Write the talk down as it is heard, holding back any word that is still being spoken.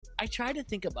I tried to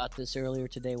think about this earlier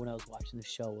today when I was watching the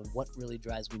show and what really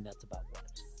drives me nuts about What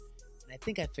If. And I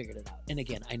think I figured it out. And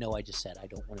again, I know I just said I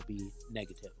don't want to be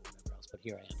negative or whatever else, but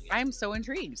here I am again. I'm so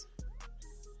intrigued.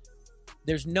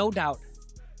 There's no doubt,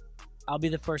 I'll be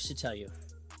the first to tell you,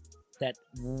 that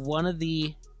one of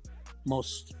the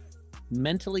most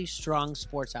mentally strong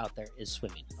sports out there is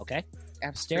swimming, okay?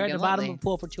 Stare at the bottom of a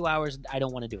pool for 2 hours, I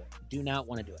don't want to do it. Do not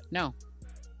want to do it. No.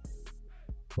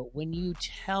 But when you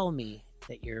tell me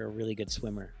that you're a really good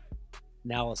swimmer,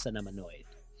 now all of a sudden I'm annoyed.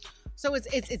 So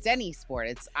it's any sport.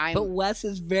 But Wes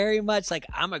is very much like,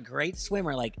 I'm a great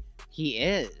swimmer. Like, he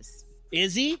is.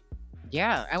 Is he?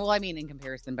 Yeah. Well, I mean, in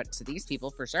comparison, but to these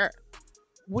people, for sure.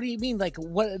 What do you mean? Like,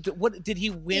 what did he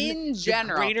win? In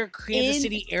general, the Greater Kansas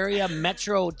City Area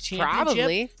Metro Championship?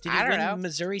 Probably. Did he win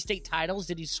Missouri State titles?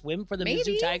 Did he swim for the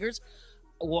Mizzou Tigers?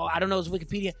 Well, I don't know his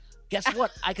Wikipedia. Guess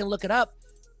what? I can look it up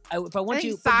if I want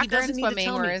to. But he doesn't need to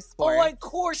tell me. Oh, of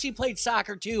course he played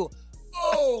soccer too.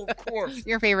 Oh, of course.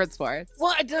 Your favorite sport?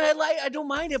 Well, I don't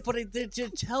mind it, but to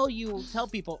tell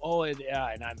people, oh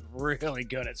yeah, and I'm really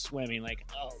good at swimming. Like,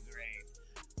 oh great,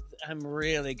 I'm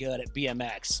really good at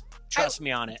BMX. Trust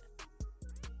me on it.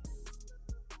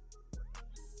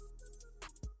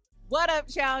 What up,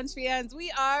 Challenge fans?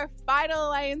 We are Final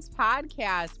Alliance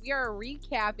Podcast. We are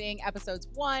recapping episodes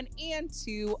 1 and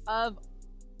 2 of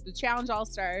the Challenge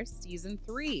All-Stars Season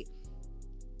 3.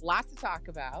 Lots to talk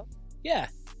about. Yeah.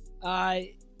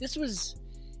 This was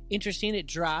interesting. It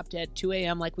dropped at 2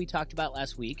 a.m. like we talked about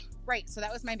last week. Right. So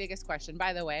that was my biggest question.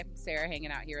 By the way, Sarah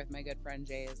hanging out here with my good friend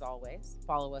Jay as always.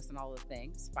 Follow us on all the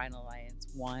things. Final Alliance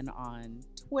 1 on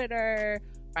Twitter.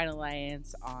 Final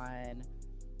Alliance on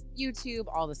YouTube.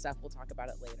 All the stuff. We'll talk about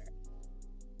it later.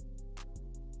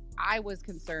 I was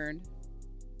concerned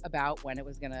about when it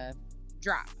was going to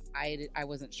drop. I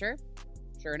wasn't sure.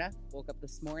 Sure enough, woke up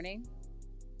this morning,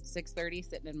 6:30,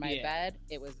 sitting in my bed.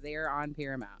 It was there on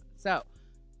Paramount. So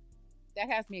that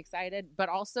has me excited, but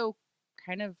also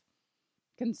kind of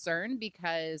concerned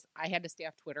because I had to stay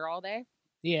off Twitter all day.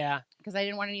 Yeah. Because I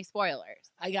didn't want any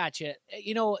spoilers. I got you.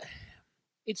 You know,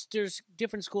 there's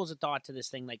different schools of thought to this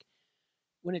thing. Like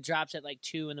when it drops at like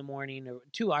 2 in the morning or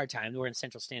 2 our time, we're in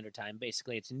Central Standard Time.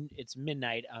 Basically, it's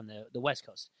midnight on the West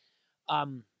Coast.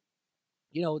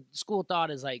 You know, school thought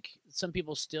is like some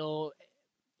people still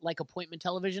like appointment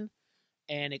television,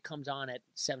 and it comes on at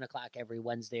 7 o'clock every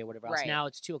Wednesday or whatever else. Right. Now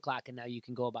it's 2 o'clock, and now you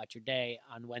can go about your day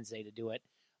on Wednesday to do it.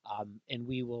 And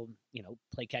we will,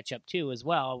 play catch up too as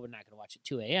well. We're not going to watch at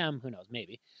 2 a.m. Who knows?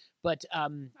 Maybe. But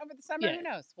over the summer, who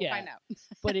knows? We'll find out.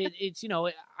 But it's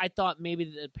I thought maybe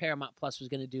the Paramount Plus was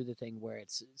going to do the thing where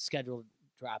it's scheduled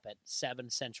to drop at 7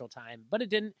 Central Time, but it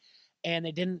didn't. And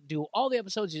they didn't do all the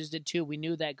episodes; they just did 2. We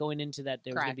knew that going into that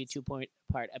there was going to be a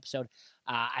 2-part episode.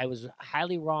 I was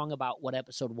highly wrong about what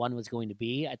episode 1 was going to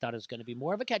be. I thought it was going to be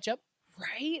more of a catch up.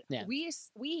 Right? Yeah.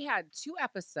 We had 2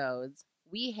 episodes.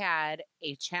 We had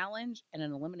a challenge and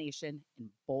an elimination in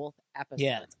both episodes.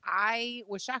 Yeah. I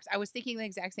was shocked. I was thinking the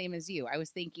exact same as you. I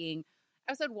was thinking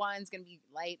episode 1 is going to be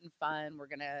light and fun. We're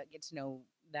going to get to know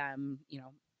them,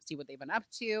 see what they've been up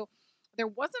to. There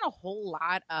wasn't a whole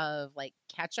lot of like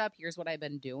catch up. Here's what I've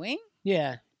been doing.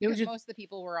 Yeah. It was most of the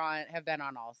people have been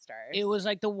on All Stars. It was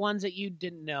like the ones that you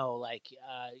didn't know, like,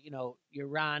 your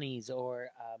Ronnies or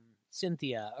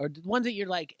Cynthia, or the ones that you're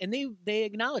like, and they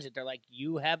acknowledge it. They're like,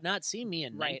 you have not seen me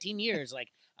in 19 years.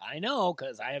 Like, I know,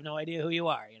 because I have no idea who you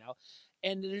are,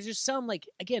 And there's just some, like,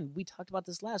 again, we talked about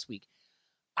this last week.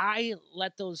 I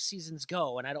let those seasons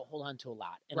go, and I don't hold on to a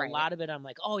lot. And a lot of it, I'm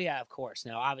like, oh, yeah, of course.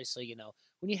 Now, obviously,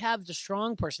 when you have the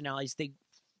strong personalities, the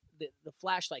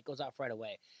flashlight goes off right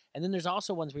away. And then there's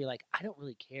also ones where you're like, I don't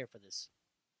really care for this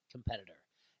competitor.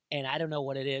 And I don't know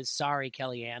what it is. Sorry,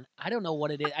 Kellyanne. I don't know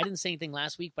what it is. I didn't say anything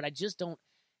last week, but I just don't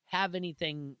have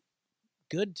anything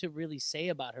good to really say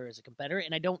about her as a competitor.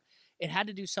 And it had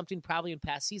to do something probably in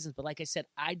past seasons. But like I said,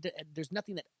 there's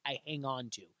nothing that I hang on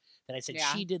to. That I said,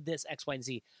 she did this, X, Y, and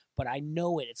Z, but I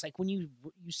know it. It's like when you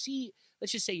see,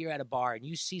 let's just say you're at a bar and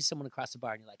you see someone across the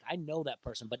bar and you're like, I know that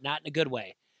person, but not in a good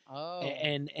way. Oh.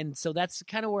 And so that's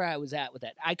kind of where I was at with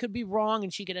that. I could be wrong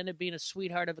and she could end up being a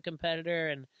sweetheart of a competitor,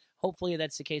 and hopefully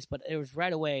that's the case, but it was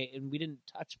right away, and we didn't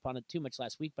touch upon it too much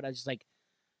last week, but I was just like,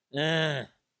 all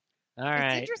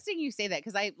right. It's interesting you say that,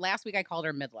 because last week I called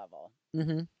her mid-level.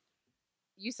 Mm-hmm.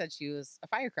 You said she was a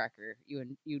firecracker.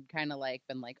 You'd kind of like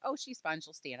been like, oh, she's fun.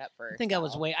 She'll stand up for herself. I think I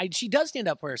was she does stand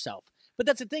up for herself, but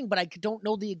that's the thing. But I don't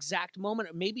know the exact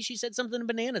moment. Maybe she said something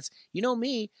bananas. You know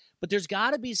me, but there's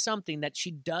got to be something that she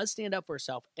does stand up for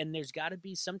herself, and there's got to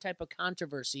be some type of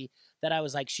controversy that I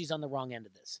was like, she's on the wrong end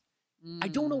of this. I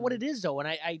don't know what it is though, and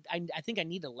I think I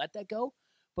need to let that go.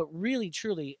 But really,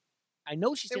 truly, I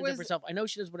know she stands up for herself. I know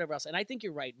she does whatever else. And I think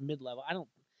you're right, mid-level.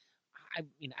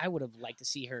 I would have liked to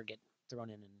see her get thrown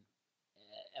in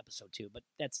episode 2, but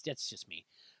that's just me.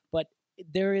 But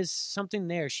there is something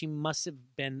there. She must have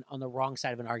been on the wrong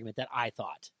side of an argument that I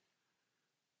thought.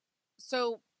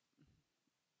 So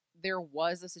there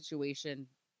was a situation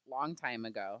long time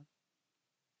ago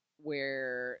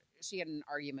where she had an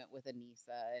argument with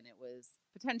Anissa, and it was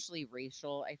potentially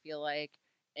racial, I feel like.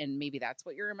 And maybe that's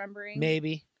what you're remembering.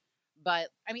 Maybe. But,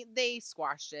 I mean, they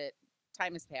squashed it.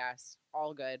 Time has passed.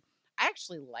 All good. I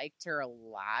actually liked her a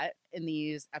lot in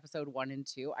these episode 1 and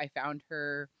 2. I found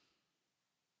her,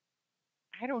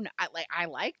 I don't know, I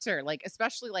liked her. Like,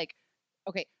 especially, like,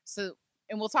 okay, so,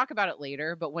 and we'll talk about it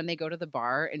later, but when they go to the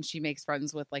bar and she makes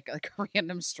friends with, like a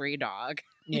random stray dog.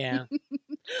 Yeah.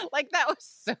 Like, that was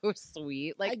so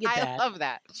sweet. Like, I love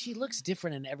that. She looks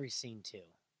different in every scene, too.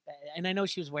 And I know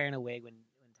she was wearing a wig when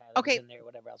Tyler was in there or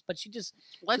whatever else, but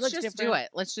let's just do it.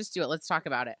 Let's just do it. Let's talk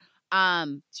about it.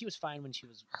 She was fine when she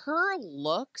was. Her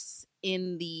looks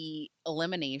in the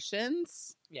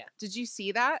eliminations. Yeah. Did you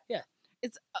see that? Yeah.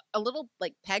 It's a little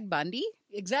like Peg Bundy.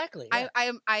 Exactly.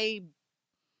 Yeah.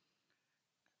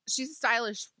 She's a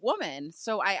stylish woman,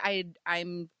 so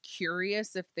I'm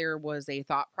curious if there was a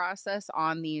thought process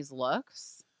on these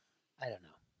looks. I don't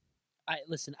know.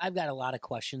 Listen, I've got a lot of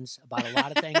questions about a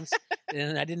lot of things,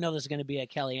 and I didn't know this was going to be a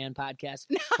Kellyanne podcast,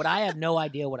 but I have no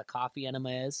idea what a coffee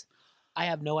enema is. I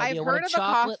have no idea what a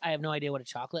chocolate. I have no idea what a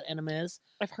chocolate enema is.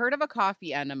 I've heard of a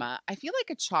coffee enema. I feel like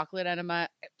a chocolate enema.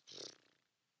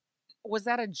 Was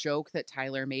that a joke that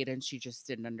Tyler made and she just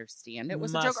didn't understand? It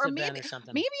was a joke, or maybe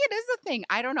it is a thing.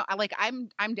 I don't know.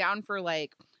 I'm down for,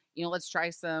 like, let's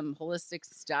try some holistic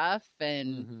stuff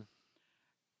and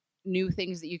new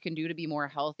things that you can do to be more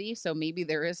healthy. So maybe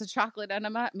there is a chocolate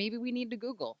enema. Maybe we need to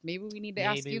Google. Maybe we need to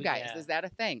ask you guys. Yeah. Is that a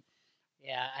thing?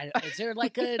 Yeah. Is there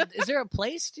is there a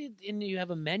place and you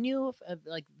have a menu of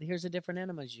like, here's the different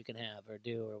enemas you can have or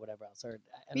do or whatever else? Or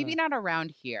maybe not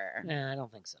around here. Nah, I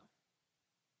don't think so.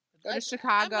 Go to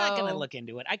Chicago. I'm not going to look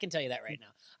into it. I can tell you that right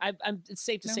now. It's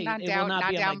safe to say it will not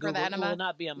be on my Google. It will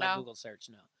not be on my Google search.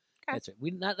 No, okay. That's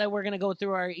right. Not that we're going to go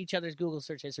through each other's Google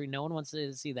search history. No one wants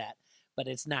to see that, but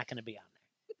it's not going to be on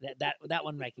there. That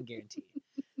one I can guarantee you.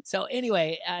 So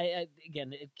anyway,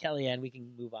 again, Kellyanne, we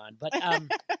can move on. But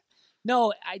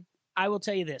no, I will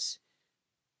tell you this.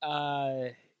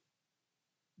 Going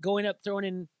up, throwing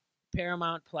in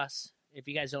Paramount Plus. If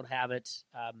you guys don't have it,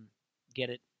 get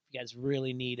it. You guys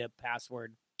really need a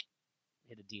password,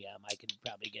 hit a DM. I can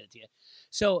probably get it to you.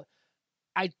 So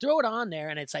I throw it on there,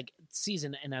 and it's like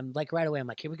season, and I'm like right away, I'm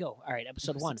like, here we go. All right,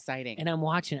 episode 1. Exciting. And I'm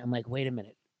watching it. I'm like, wait a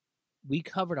minute. We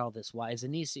covered all this. Why is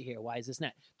Anissa here? Why is this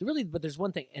not? But there's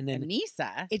one thing. And then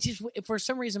Anissa? It just, for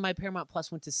some reason, my Paramount Plus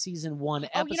went to season 1,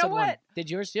 episode you know what? 1. Did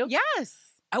yours too? Yes.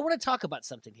 I want to talk about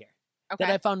something here that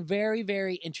I found very,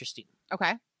 very interesting.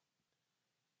 Okay.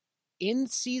 In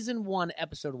season 1,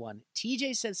 episode 1,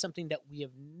 TJ says something that we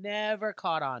have never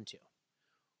caught on to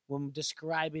when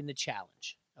describing the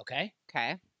challenge. Okay?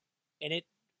 Okay. And it,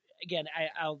 again,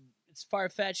 it's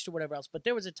far-fetched or whatever else, but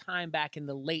there was a time back in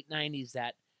the late 90s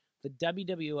that the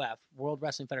WWF, World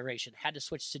Wrestling Federation, had to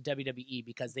switch to WWE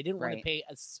because they didn't want to pay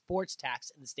a sports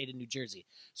tax in the state of New Jersey.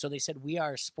 So they said, we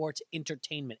are sports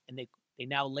entertainment, and they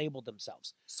now labeled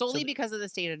themselves. Solely because of the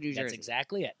state of New Jersey. That's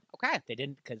exactly it. Okay. They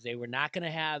didn't, because they were not going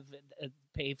to have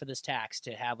pay for this tax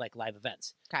to have like live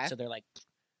events. Okay. So they're like,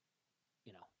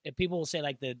 if people will say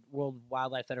like the World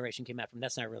Wildlife Federation came after them,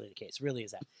 that's not really the case. It really is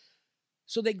that.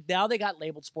 So now they got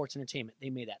labeled sports entertainment.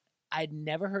 They made that. I'd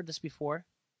never heard this before.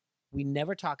 We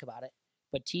never talk about it.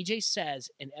 But TJ says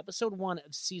in episode 1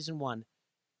 of season 1,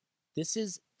 this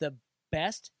is the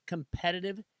best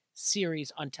competitive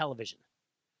series on television.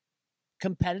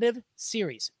 Competitive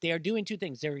series. They are doing two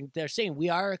things. They're saying we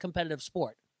are a competitive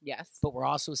sport. Yes. But we're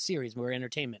also a series. We're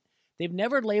entertainment. They've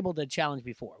never labeled a challenge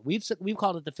before. We've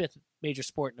called it the 5th major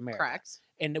sport in America. Correct.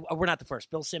 And we're not the first.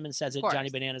 Bill Simmons says it.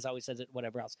 Johnny Bananas always says it.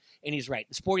 Whatever else. And he's right.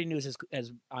 Sporting News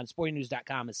has on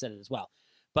sportingnews.com has said it as well.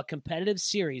 But competitive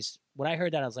series. When I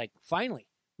heard that, I was like, finally,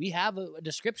 we have a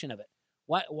description of it.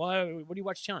 Why? Do you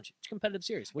watch Challenge? It's a competitive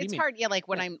series. What do you mean? It's hard. Yeah, like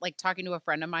when I'm like talking to a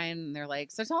friend of mine and they're like,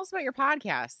 so tell us about your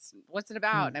podcast. What's it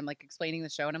about? And I'm like explaining the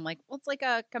show and I'm like, well, it's like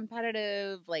a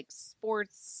competitive like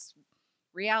sports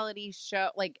reality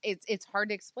show. Like it's hard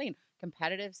to explain.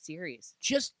 Competitive series.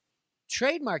 Just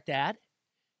trademark that.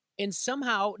 And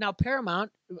somehow now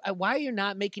Paramount, why are you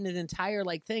not making an entire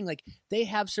like thing? Like they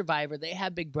have Survivor, they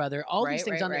have Big Brother, all these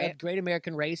things on the Great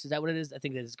American Race. Is that what it is? I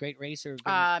think that is Great Race or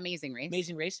Amazing Race.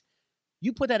 Amazing Race.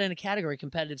 You put that in a category,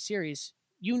 competitive series.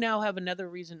 You now have another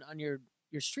reason on your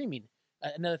streaming.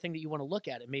 another thing that you want to look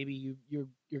at. And maybe you're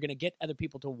going to get other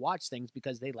people to watch things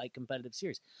because they like competitive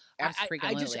series.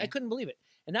 Absolutely. I couldn't believe it.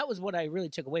 And that was what I really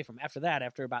took away from after that.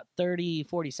 After about 30,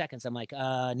 40 seconds, I'm like,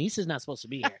 Nisa's not supposed to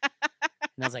be here.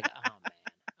 And I was like, oh man,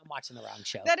 I'm watching the wrong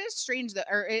show. That is strange,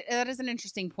 that is an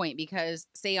interesting point because,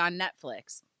 say, on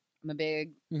Netflix, I'm a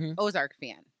big Ozark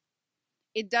fan.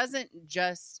 It doesn't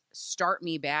just start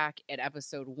me back at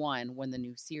episode 1 when the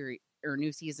new series or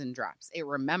new season drops. It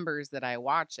remembers that I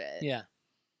watch it. Yeah.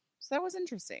 So that was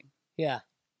interesting. Yeah.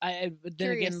 But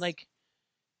then again, like,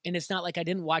 and it's not like I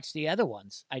didn't watch the other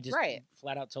ones. I just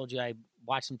flat out told you I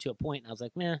watched them to a point, and I was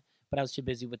like, meh, but I was too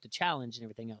busy with the challenge and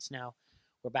everything else. Now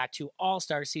we're back to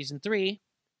All-Star Season 3.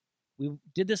 We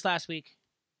did this last week.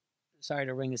 Sorry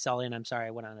to ring this all in. I'm sorry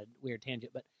I went on a weird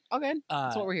tangent, but all good.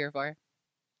 That's what we're here for.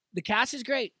 The cast is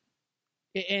great,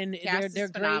 and they're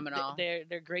phenomenal. Great.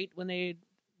 They're great when they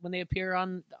appear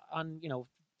on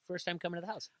first time coming to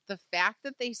the house. The fact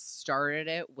that they started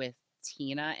it with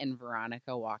Tina and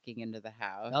Veronica walking into the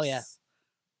house. Oh yeah,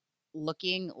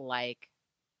 looking like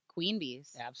queen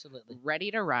bees. Absolutely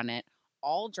ready to run it,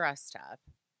 all dressed up.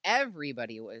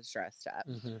 Everybody was dressed up.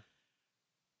 Mm-hmm.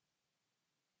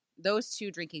 Those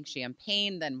two drinking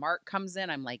champagne. Then Mark comes in.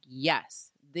 I'm like, yes.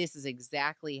 This is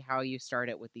exactly how you start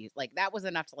it with these. Like, that was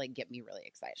enough to, like, get me really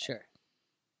excited. Sure.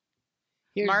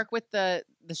 Mark with the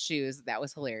shoes. That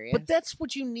was hilarious. But that's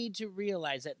what you need to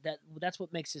realize, that's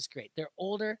what makes this great. They're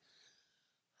older.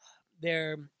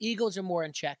 Their egos are more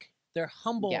in check. They're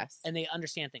humble. Yes. And they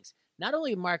understand things. Not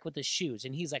only Mark with the shoes,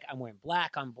 and he's like, I'm wearing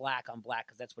black on black on black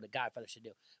because that's what a Godfather should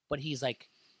do. But he's like,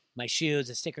 my shoes,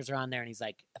 the stickers are on there, and he's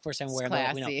like, first time wearing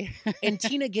them, we know. And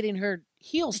Tina getting her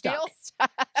heel stuck.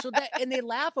 So that, and they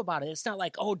laugh about it. It's not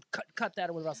like, oh, cut that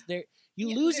or whatever else.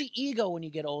 You lose the ego when you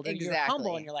get older. Exactly. You're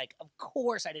humble, and you're like, of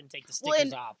course I didn't take the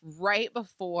stickers off. Right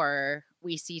before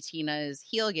we see Tina's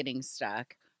heel getting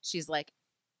stuck, she's like,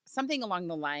 something along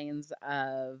the lines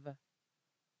of,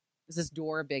 is this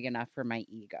door big enough for my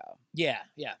ego? Yeah,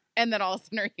 yeah. And then all of a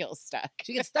sudden her heel's stuck.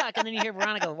 She gets stuck, and then you hear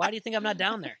Veronica, why do you think I'm not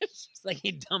down there? She's like,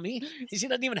 you dummy. She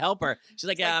doesn't even help her. She's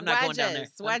like, yeah, I'm not going down there.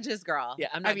 Wedges, girl. Yeah,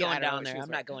 I'm not going down there. I'm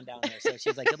not going down there. So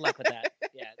she's like, good luck with that.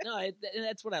 Yeah, no, and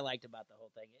that's what I liked about the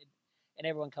whole thing. And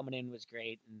everyone coming in was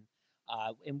great.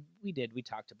 And we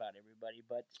talked about everybody,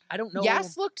 but I don't know.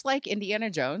 Yes, looked like Indiana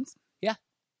Jones. Yeah.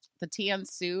 The tan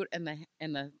suit and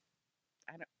the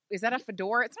is that a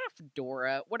fedora? It's not a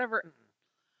fedora. Whatever. Mm-mm.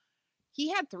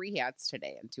 He had 3 hats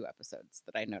today in 2 episodes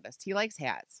that I noticed. He likes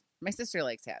hats. My sister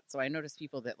likes hats, so I noticed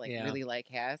people that really like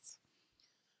hats.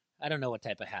 I don't know what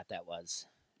type of hat that was.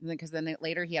 Because then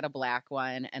later he had a black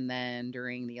one, and then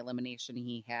during the elimination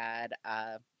he had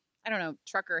I don't know,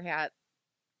 trucker hat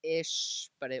ish,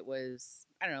 but it was,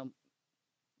 I don't know,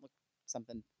 look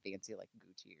something fancy like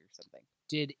Gucci or something.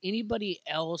 Did anybody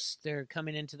else there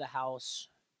coming into the house?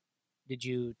 Did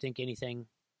you think anything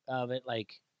of it?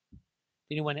 Like,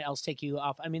 did anyone else take you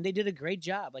off? I mean, they did a great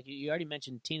job. Like you already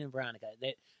mentioned, Tina and Veronica.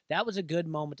 That was a good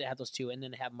moment to have those two, and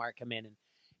then to have Mark come in, and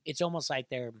it's almost like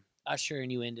they're ushering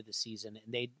you into the season,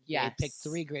 and they picked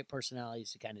 3 great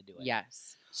personalities to kind of do it.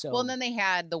 Yes. So well, and then they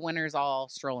had the winners all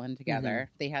strolling together.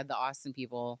 Mm-hmm. They had the Austin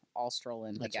people all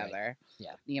strolling together. Right.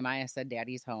 Yeah. Nehemiah said,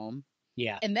 "Daddy's home."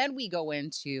 Yeah. And then we go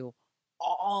into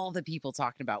all the people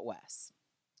talking about Wes.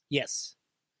 Yes.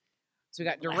 So we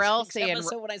got Darrell saying,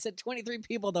 "So when I said 23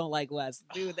 people don't like Wes,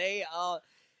 dude, they all,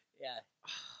 yeah."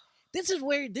 This is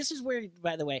where,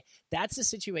 by the way, that's the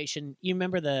situation. You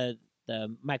remember the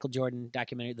Michael Jordan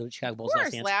documentary, the Chicago Bulls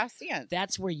Last Dance?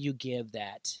 That's where you give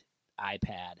that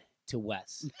iPad to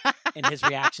Wes and his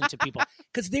reaction to people,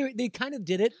 because they kind of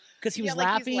did it because he was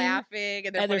laughing,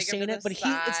 and they're saying it, but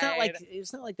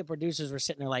it's not like the producers were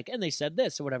sitting there like, and they said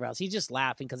this or whatever else. He's just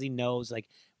laughing because he knows like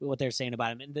what they're saying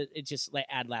about him, and it just like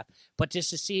add laugh. But just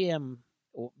to see him,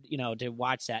 to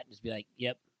watch that and just be like,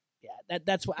 yep. Yeah,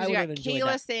 that's what I would have enjoyed.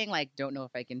 Kayla saying like, don't know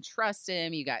if I can trust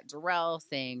him. You got Darrell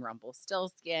saying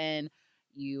Rumpelstiltskin.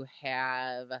 You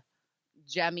have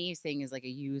Jemmy saying is like a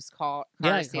used car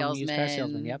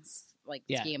salesman. Yep. Like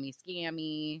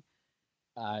scammy.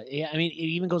 Yeah, I mean, it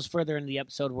even goes further into the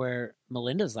episode where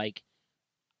Melinda's like,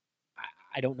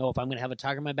 I don't know if I'm going to have a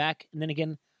target on my back. And then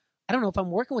again, I don't know if I'm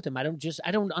working with him. I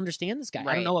don't understand this guy.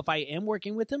 Right. I don't know if I am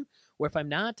working with him or if I'm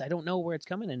not. I don't know where it's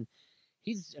coming. And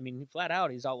he's flat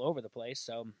out, he's all over the place.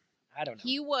 So I don't know.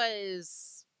 He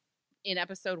was in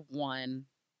episode 1,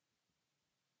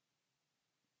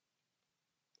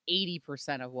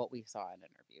 80% of what we saw in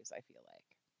interviews, I feel like.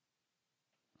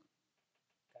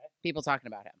 Okay. People talking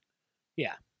about him.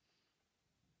 Yeah.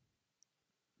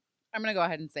 I'm going to go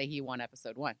ahead and say he won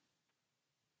episode 1.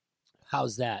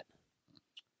 How's that?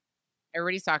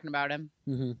 Everybody's talking about him.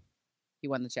 Mm-hmm. he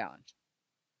won the challenge.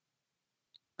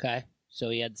 Okay. So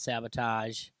he had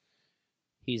sabotage.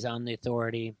 He's on the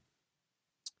authority.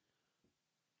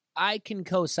 I can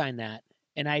co-sign that.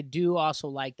 And I do also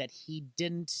like that he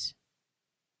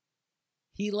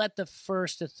let the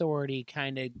first authority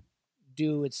kind of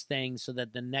do its thing so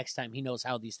that the next time he knows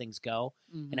how these things go.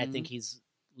 Mm-hmm. And I think he's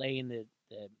laying the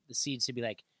seeds to be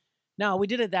like, no, we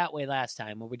did it that way last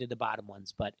time where we did the bottom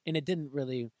ones, and it didn't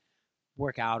really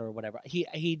work out or whatever. He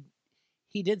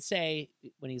did say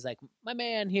when he's like, my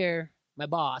man here, my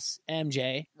boss,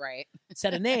 MJ, right,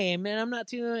 said a name, and I'm not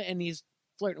too, and he's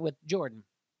flirting with Jordan.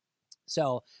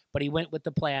 So, but he went with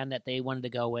the plan that they wanted to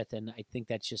go with, and I think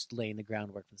that's just laying the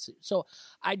groundwork for the. So,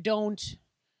 I don't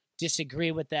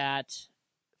disagree with that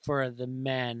for the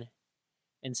men,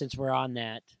 and since we're on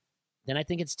that, then I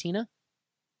think it's Tina.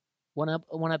 One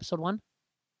episode 1.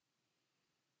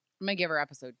 I'm gonna give her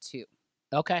episode 2.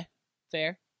 Okay,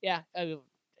 fair. Yeah,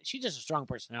 she's just a strong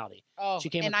personality. Oh, she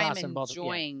came and across I'm in both.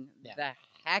 enjoying the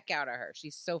heck out of her.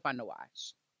 She's so fun to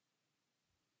watch.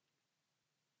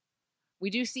 We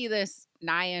do see this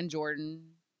Nia and Jordan.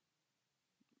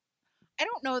 I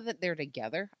don't know that they're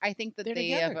together. I think that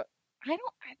they have. Do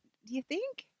you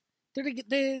think?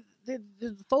 The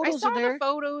photos I saw are there. the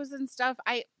photos and stuff.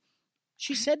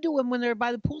 She said to him when they're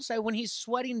by the poolside when he's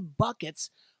sweating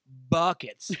buckets.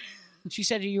 She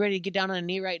said, "Are you ready to get down on a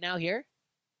knee right now here?"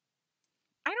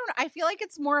 I don't know. I feel like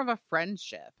it's more of a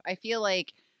friendship. I feel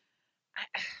like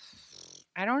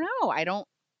I don't know. I don't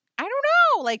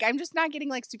know. Like, I'm just not getting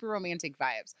like super romantic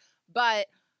vibes. But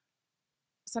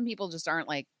some people just aren't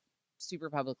like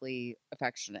super publicly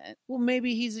affectionate. Well,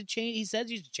 maybe he's a change. He says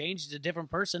he's changed. He's a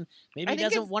different person. Maybe he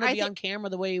doesn't want to be on camera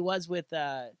the way he was with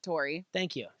Tori.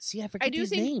 Thank you. See, I forget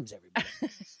these names, everybody.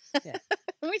 Yeah.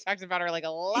 We talked about her like a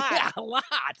lot. Yeah, a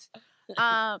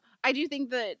lot. I do think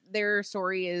that their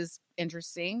story is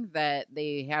interesting, that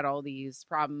they had all these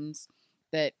problems,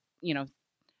 that, you know,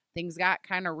 things got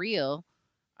kind of real,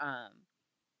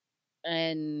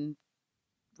 and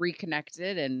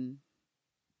reconnected, and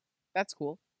that's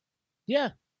cool.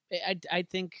 Yeah, I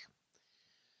think,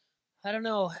 I don't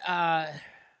know.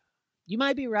 You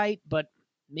might be right, but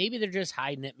maybe they're just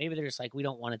hiding it. Maybe they're just like, we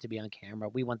don't want it to be on camera.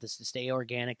 We want this to stay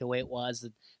organic the way it was.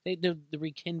 The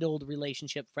rekindled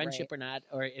relationship, friendship or not,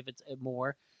 or if it's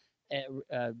more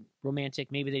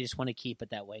romantic, maybe they just want to keep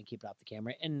it that way and keep it off the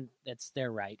camera. And that's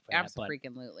their right for that.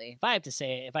 But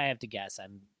if I have to guess,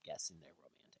 I'm guessing they're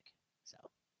romantic. So,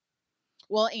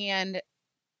 well, and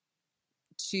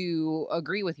to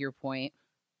agree with your point,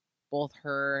 both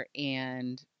her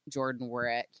and Jordan were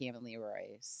at Cam and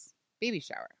Leroy's baby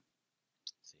shower.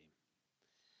 Let's see.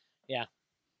 Yeah.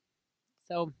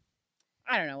 So,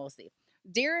 I don't know. We'll see.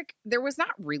 Derek, there was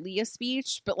not really a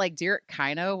speech, but like Derek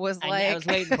kind of was like. I was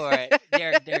waiting for it.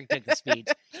 Derek took the speech.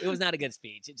 It was not a good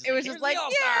speech. It was just like,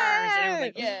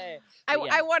 yeah.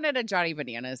 I wanted a Johnny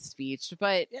Bananas speech,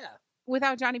 but yeah.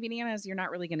 Without Johnny Bananas, you're not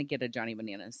really going to get a Johnny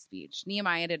Bananas speech.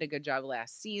 Nehemiah did a good job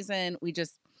last season. We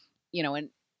just, and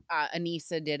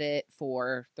Anissa did it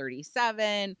for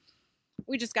 37.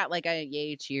 We just got like a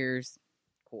yay, cheers.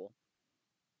 Cool.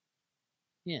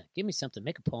 Yeah, give me something.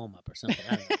 Make a poem up or something.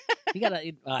 I don't know. You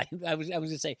gotta. I was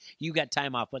gonna say you got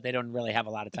time off, but they don't really have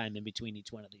a lot of time in between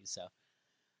each one of these. So,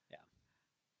 yeah.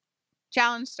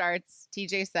 Challenge starts.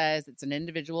 TJ says it's an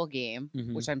individual game,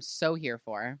 which I'm so here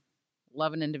for.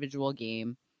 Love an individual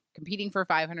game. Competing for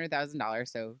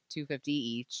 $500,000, so $250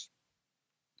 each.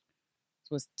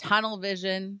 It was tunnel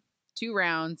vision, 2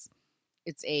 rounds.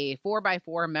 It's a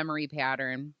 4x4 memory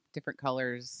pattern, different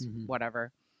colors,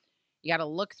 whatever. You got to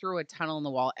look through a tunnel in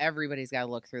the wall. Everybody's got to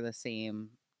look through the same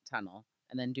tunnel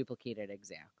and then duplicate it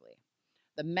exactly.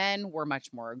 The men were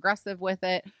much more aggressive with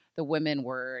it. The women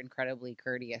were incredibly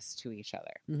courteous to each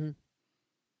other.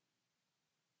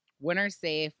 Winners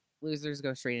safe. Losers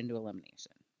go straight into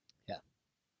elimination. Yeah.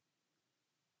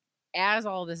 As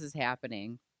all this is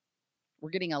happening, we're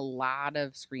getting a lot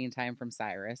of screen time from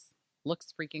Cyrus.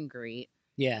 Looks freaking great.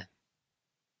 Yeah.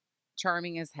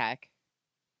 Charming as heck.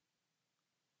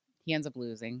 He ends up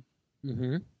losing.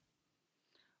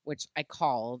 Which I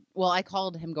called. Well, I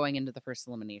called him going into the first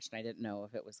elimination. I didn't know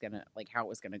if it was going to, like, how it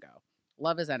was going to go.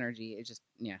 Love his energy. It just,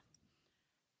 yeah.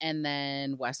 And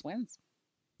then Wes wins.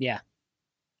 Yeah.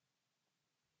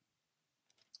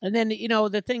 And then,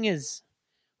 the thing is,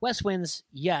 Wes wins,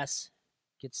 yes,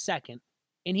 gets second,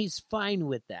 and he's fine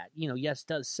with that. Yes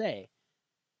does say,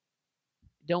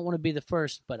 don't want to be the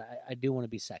first, but I do want to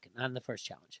be second, not in the first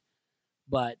challenge.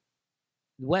 But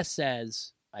Wes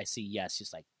says, I see yes,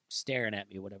 just like staring at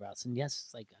me or whatever else. And yes,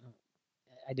 it's like,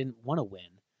 I didn't want to win.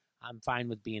 I'm fine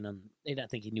with being on, I don't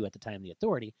think he knew at the time the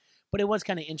authority, But it was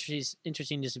kind of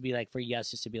interesting just to be like, for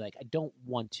Yes, just to be like, I don't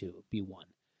want to be one,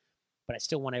 but I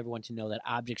still want everyone to know that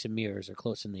objects and mirrors are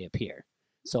closer than they appear.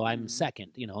 So I'm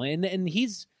second, and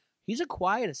he's a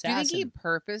quiet assassin. Do you think he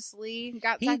purposely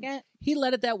got second? He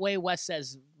let it that way. Wes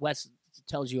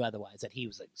tells you otherwise, that he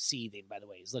was like seething by the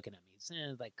way he's looking at me.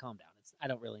 He's like, calm down. I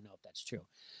don't really know if that's true,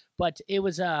 but it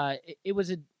was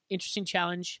an interesting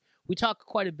challenge. We talked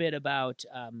quite a bit about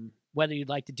whether you'd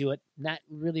like to do it. Not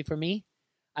really for me.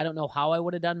 I don't know how I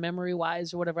would have done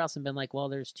memory-wise or whatever else and been like, well,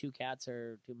 there's 2 cats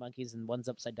or 2 monkeys and one's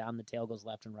upside down, the tail goes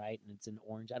left and right, and it's in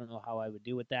orange. I don't know how I would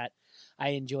do with that. I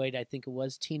enjoyed, I think it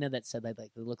was Tina that said that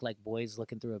like they look like boys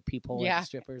looking through a peephole at the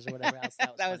strippers or whatever else.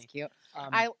 That was cute.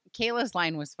 Kayla's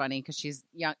line was funny because she's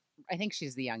young. I think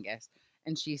she's the youngest.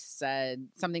 And she said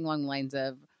something along the lines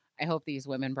of, I hope these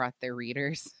women brought their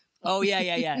readers. Oh,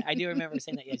 yeah. I do remember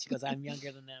saying that. Yeah, she goes, I'm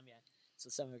younger than them, yeah. So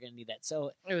some are going to need that.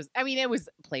 So it was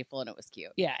playful and it was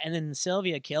cute. Yeah, and then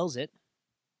Sylvia kills it,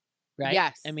 right?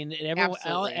 Yes. I mean,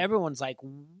 everyone's like,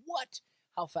 what?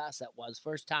 How fast that was.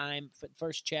 First time,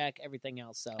 first check, everything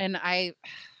else. So, and I've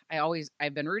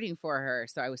been rooting for her.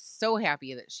 So I was so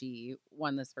happy that she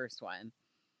won this first one.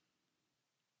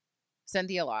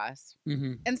 Cynthia lost.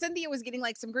 Mm-hmm. And Cynthia was getting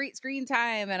like some great screen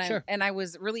time. And I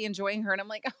was really enjoying her. And I'm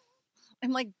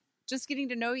like, just getting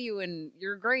to know you and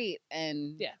you're great.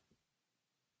 And yeah.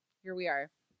 Here we are.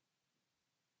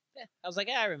 Yeah, I was like,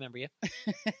 I remember you.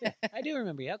 Yeah, I do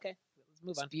remember you. Okay, let's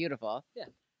move on. It's beautiful. Yeah.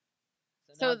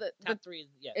 So the top 3,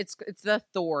 yeah. It's the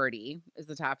Authority is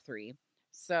the top 3.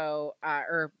 So,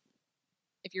 or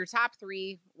if you're top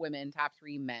 3 women, top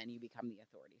 3 men, you become the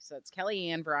Authority. So it's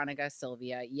Kellyanne, Veronica,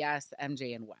 Sylvia, Yes,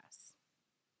 MJ, and Wes.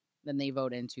 Then they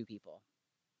vote in 2 people.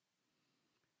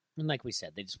 And like we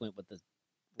said, they just went with the.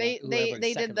 They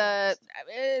did the.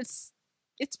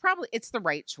 It's the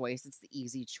right choice. It's the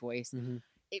easy choice. Mm-hmm.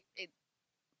 It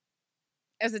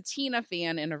as a Tina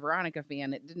fan and a Veronica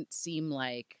fan, it didn't seem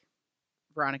like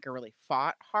Veronica really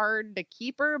fought hard to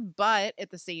keep her, but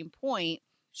at the same point,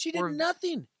 she did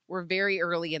nothing. We're very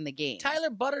early in the game. Tyler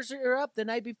butters her up the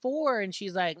night before, and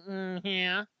she's like,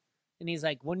 yeah. And he's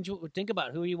like, wouldn't you think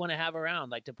about who you want to have around,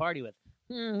 like to party with?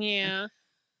 Yeah.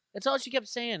 That's all she kept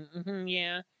saying.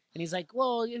 Yeah. And he's like,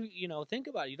 well, think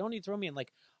about it. You don't need to throw me in.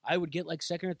 Like, I would get like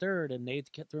second or third, and they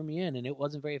kept throwing me in, and it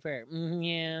wasn't very fair.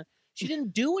 Yeah. She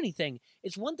didn't do anything.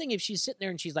 It's one thing if she's sitting there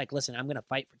and she's like, listen, I'm going to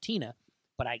fight for Tina,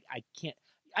 but I can't.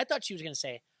 I thought she was going to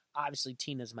say, obviously,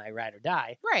 Tina's my ride or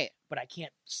die. Right. But I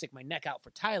can't stick my neck out for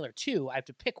Tyler, too. I have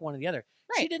to pick one or the other.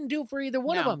 Right. She didn't do it for either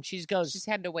one of them. She just goes. She's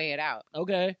had to weigh it out.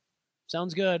 Okay.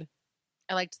 Sounds good.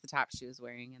 I liked the top she was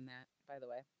wearing in that, by the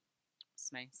way.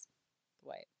 It's nice. It's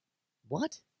white.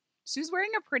 What? She was wearing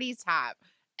a pretty top,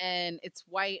 and it's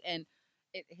white, and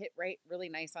it hit really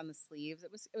nice on the sleeves.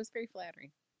 It was very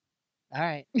flattering. All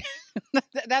right.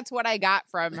 That's what I got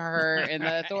from her in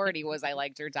the Authority was I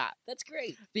liked her top. That's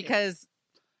great. Because,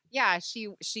 yeah,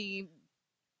 she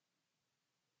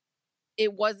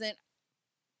it wasn't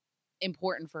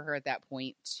important for her at that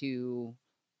point to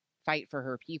fight for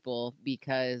her people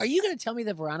because... Are you going to tell me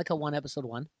that Veronica won episode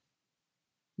 1?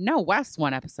 No, Wes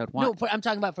won episode 1. No, but I'm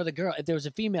talking about for the girl. If there was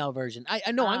a female version,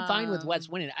 I know I'm fine with Wes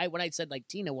winning. When I said like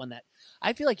Tina won that,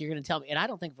 I feel like you're going to tell me, and I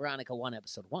don't think Veronica won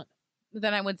episode 1.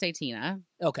 Then I would say Tina.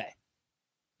 Okay,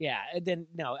 yeah. And then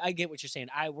no, I get what you're saying.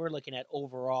 We're looking at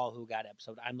overall who got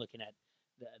episode. I'm looking at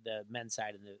the men's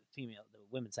side and the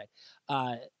women's side.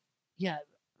 Yeah,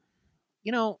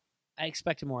 I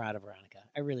expected more out of Veronica.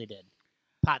 I really did.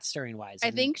 Pot stirring wise, I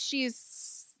think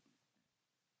she's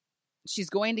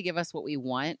going to give us what we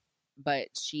want, but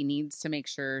she needs to make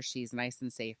sure she's nice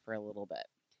and safe for a little bit.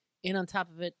 And on top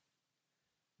of it,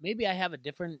 maybe I have a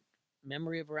different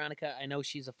memory of Veronica. I know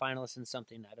she's a finalist in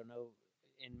something. I don't know.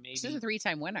 And maybe she's a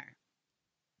 3-time winner.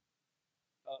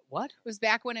 What? It was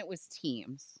back when it was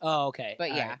teams. Oh, okay. But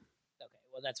yeah. Right. Okay.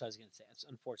 Well, that's what I was going to say.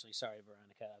 Unfortunately, sorry,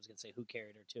 Veronica. I was going to say who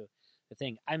carried her to the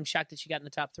thing. I'm shocked that she got in the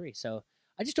top 3. So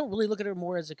I just don't really look at her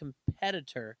more as a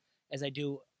competitor as I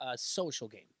do a social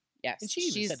game. Yes. And she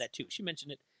even said that too. She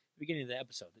mentioned it at the beginning of the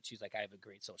episode that she's like, I have a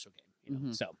great social game.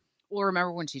 Mm-hmm. So. Well,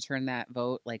 remember when she turned that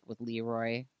vote like with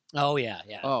Leroy? Oh, yeah.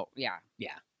 Yeah. Oh, yeah.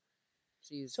 Yeah.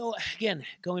 So again,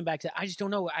 going back to, I just don't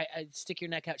know. I stick your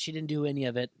neck out. She didn't do any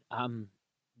of it.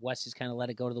 Wes just kind of let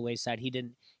it go to the wayside. He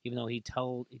didn't, even though he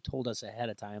told us ahead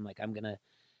of time, like, I'm going to,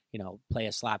 play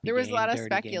a sloppy game. There was a lot of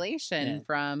speculation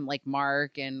from like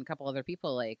Mark and a couple other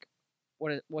people. Like,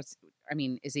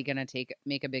 is he going to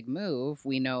make a big move?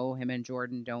 We know him and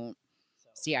Jordan don't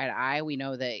see eye to eye. We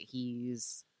know that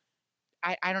he's,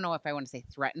 I don't know if I want to say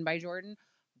threatened by Jordan,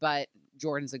 but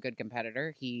Jordan's a good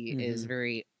competitor. He is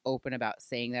very open about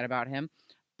saying that about him.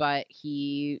 but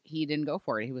he didn't go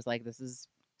for it. He was like, this is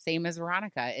same as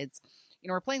Veronica. It's,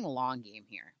 we're playing the long game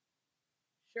here.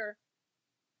 Sure.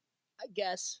 I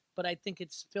guess, but I think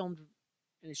it's filmed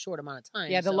in a short amount of time.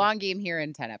 Yeah, the long game here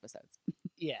in 10 episodes.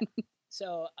 Yeah.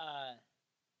 So,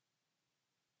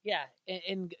 yeah,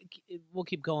 and we'll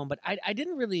keep going, but I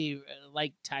didn't really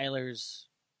like Tyler's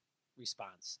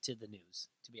response to the news,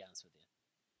 to be honest with you.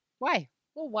 Why?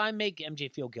 Well, why make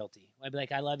MJ feel guilty? I'd be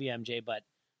like, I love you, MJ, but,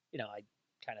 I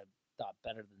kind of thought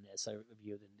better than this of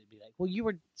you than to be like, well, you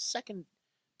were second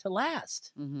to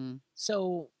last. Mm-hmm.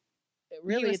 So,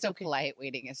 really, he was it's so okay. polite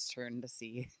waiting his turn to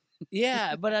see.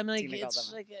 Yeah, but I'm like, Tina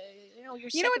it's like, you're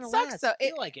it second to sucks, last. though. I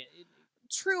feel like it.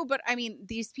 True, but I mean,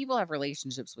 these people have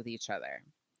relationships with each other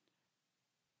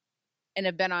and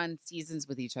have been on seasons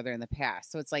with each other in the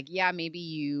past. So it's like, yeah, maybe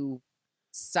you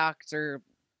sucked or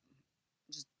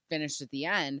just finished at the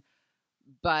end,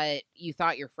 but you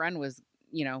thought your friend was,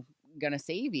 going to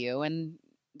save you and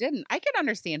didn't. I could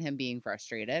understand him being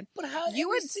frustrated. But how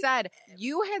you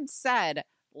had said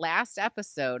last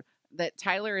episode that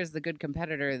Tyler is the good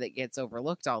competitor that gets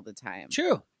overlooked all the time.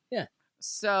 True. Yeah.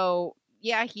 So,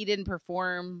 yeah, he didn't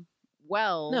perform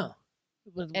well. No.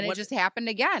 And it just happened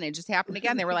again.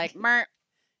 They were like, Mert.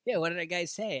 Yeah, what did that guy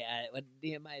say? What did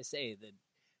Nehemiah say? That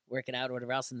working out or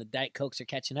whatever else, and the Diet Cokes are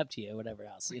catching up to you or whatever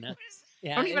else,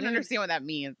 Yeah, I don't even understand what that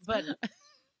means. But,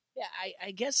 yeah,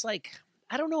 I guess,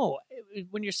 I don't know.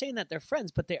 When you're saying that they're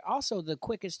friends, but they're also the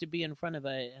quickest to be in front of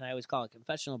and I always call it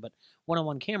confessional, but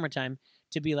one-on-one camera time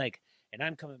to be like, and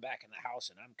I'm coming back in the house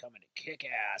and I'm coming to kick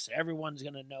ass. Everyone's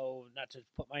going to know not to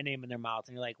put my name in their mouth.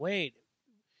 And you're like, wait,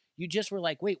 you just were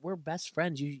like, wait, we're best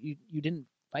friends. You didn't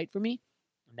fight for me.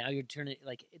 Now you're turning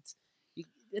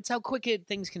it's how quick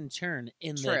things can turn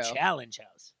in the challenge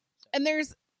house. So. And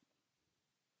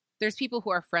there's people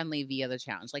who are friendly via the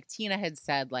challenge. Like Tina had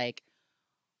said, like,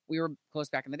 we were close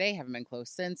back in the day, haven't been close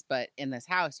since, but in this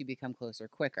house, you become closer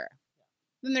quicker. Yeah.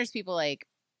 Then there's people like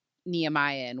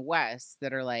Nehemiah and Wes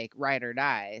that are like ride or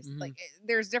dies. Mm-hmm. Like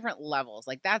there's different levels.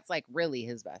 Like that's like really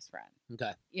his best friend.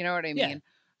 Okay. You know what I mean? Yeah.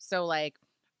 So like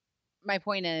my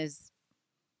point is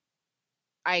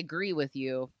I agree with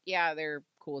you. Yeah, they're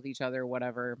cool with each other,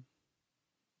 whatever.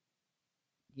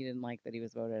 He didn't like that he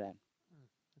was voted in.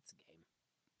 That's a game.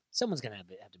 Someone's going to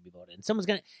have to be voted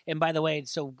in. And by the way,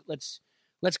 so let's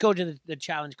go to the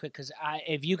challenge quick, because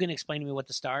if you can explain to me what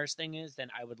the stars thing is, then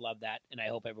I would love that, and I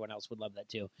hope everyone else would love that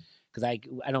too, because I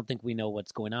don't think we know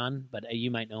what's going on, but you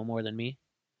might know more than me.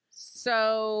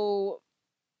 So,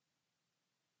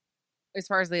 as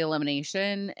far as the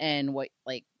elimination and what,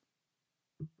 like,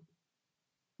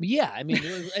 yeah, I mean,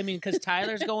 because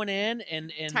Tyler's going in,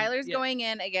 and Tyler's going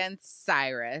in against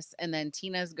Cyrus, and then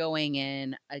Tina's going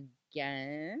in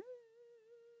against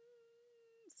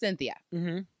Cynthia.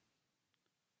 Mm-hmm.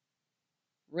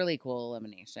 Really cool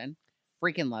elimination.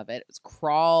 Freaking love it. It's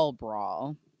crawl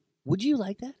brawl. Would you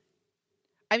like that?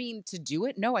 I mean, to do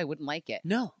it? No, I wouldn't like it.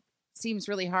 No. Seems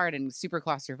really hard and super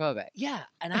claustrophobic. Yeah,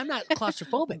 and I'm not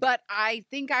claustrophobic. But I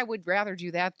think I would rather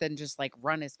do that than just like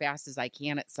run as fast as I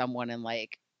can at someone and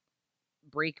like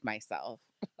break myself.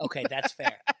 Okay, that's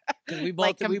fair. Because we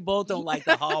both don't like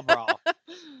the hall brawl.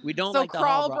 We don't like the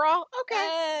crawl hall brawl.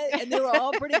 Okay. And they were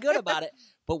all pretty good about it.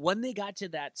 But when they got to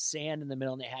that sand in the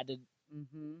middle and they had to,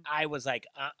 I was like,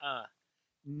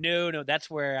 no. That's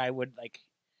where I would like,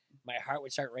 my heart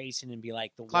would start racing and be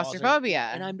like, the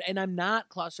claustrophobia. And I'm not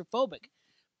claustrophobic,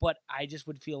 but I just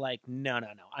would feel like, no,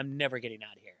 I'm never getting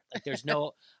out of here. Like there's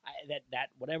no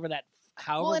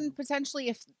however. Well, and potentially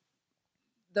if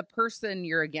the person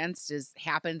you're against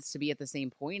happens to be at the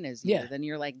same point as you, then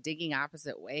you're like digging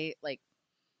opposite way. Like,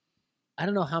 I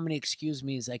don't know how many excuse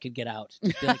me's I could get out.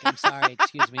 Just be like, I'm sorry,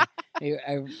 excuse me.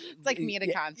 It's like me at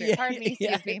a concert. Pardon me,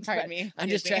 excuse me, pardon me. I'm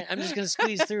just going to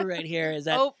squeeze through right here. Is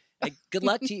that like, good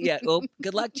luck to you? Yeah. Oh,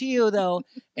 good luck to you though.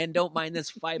 And don't mind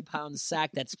this 5-pound sack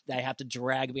I have to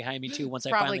drag behind me too. Once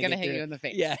probably I finally going to hit you in the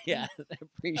face. Yeah. I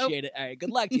appreciate it. All right.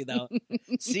 Good luck to you though.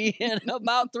 See you in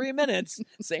about 3 minutes.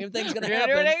 Same thing's going to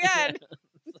happen. Do it again.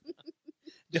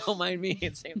 Don't mind me.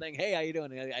 Same thing. Hey, how you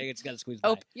doing? I just got to squeeze by.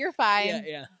 Oh, you're fine.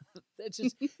 Yeah. It's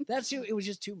just it was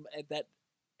just too that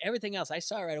everything else I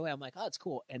saw right away. I'm like, oh, it's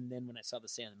cool. And then when I saw the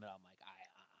sand in the middle, I'm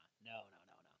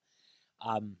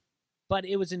like, no. But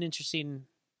it was an interesting,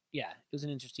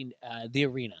 the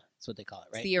arena. That's what they call it,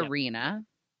 right? The arena.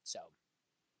 So,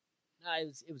 it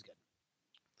was good.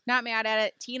 Not mad at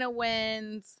it. Tina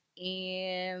wins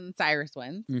and Cyrus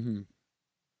wins. Mm-hmm.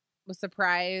 Was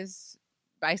surprised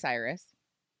by Cyrus.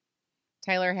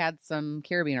 Tyler had some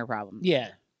carabiner problems. Yeah.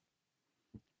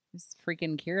 This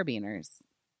freaking carabiners.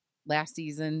 Last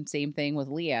season, same thing with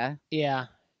Leah. Yeah.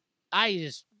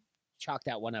 chalk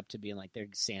that one up to being like their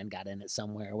sand got in it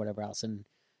somewhere or whatever else, and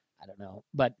I don't know.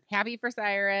 But happy for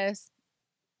Cyrus.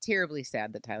 Terribly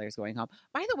sad that Tyler's going home.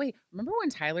 By the way, remember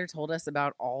when Tyler told us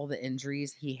about all the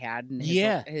injuries he had in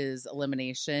his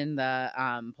elimination, the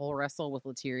pole wrestle with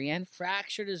Laterian?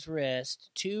 Fractured his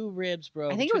wrist, 2 ribs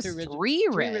broken. I think it was 3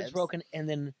 ribs broken, and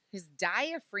then his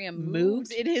diaphragm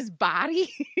moved in his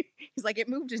body. He's like, it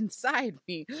moved inside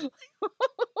me.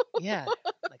 Yeah,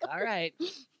 like, all right.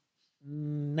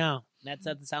 No, that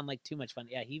doesn't sound like too much fun.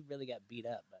 Yeah, he really got beat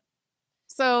up. But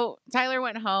so Tyler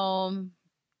went home.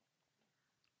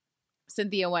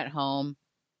 Cynthia went home.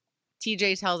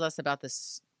 TJ tells us about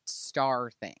this star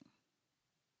thing.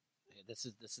 Yeah, this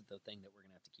is the thing that we're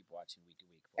gonna have to keep watching week to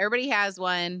week. Everybody has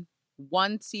one.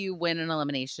 Once you win an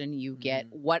elimination, you get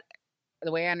what,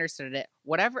 the way I understood it,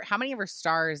 whatever, how many ever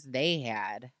stars they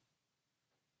had.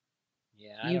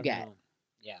 Yeah, you get. Know.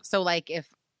 Yeah. So like if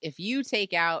you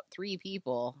take out 3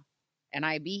 people and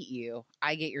I beat you,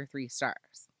 I get your 3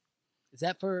 stars. Is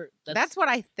that for? That's what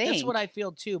I think. That's what I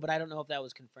feel too, but I don't know if that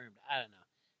was confirmed. I don't know.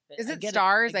 Is it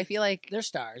stars? I feel like they're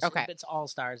stars. Okay, it's all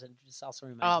stars, and it just also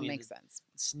reminds me. Makes sense.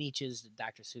 Sneetches,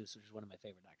 Dr. Seuss, which is one of my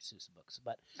favorite Dr. Seuss books.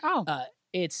 But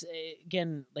it's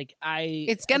again like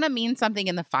It's gonna mean something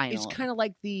in the final. It's kind of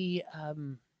like the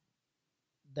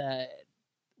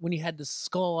when you had the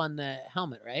skull on the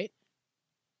helmet, right?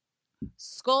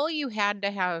 Skull you had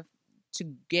to have to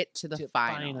get to the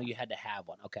final. You had to have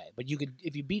one. Okay, but you could,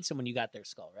 if you beat someone, you got their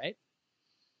skull, right?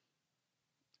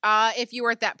 If you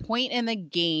were at that point in the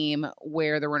game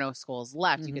where there were no skulls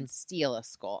left, you could steal a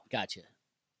skull. Gotcha.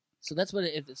 So that's what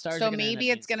if it starts. So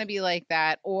maybe it's going to be like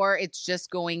that, or it's just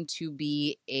going to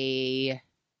be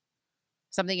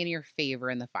something in your favor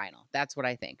in the final. That's what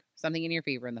I think. Something in your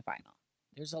favor in the final.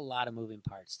 There's a lot of moving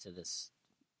parts to this.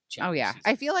 Oh yeah, season.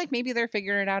 I feel like maybe they're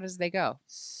figuring it out as they go.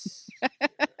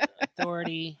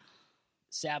 Authority,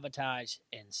 sabotage,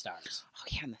 and stars. Oh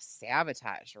yeah, and the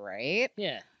sabotage, right?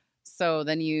 Yeah. So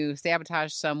then you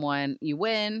sabotage someone, you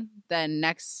win. Then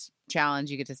next challenge,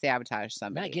 you get to sabotage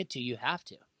somebody. Not get to, you have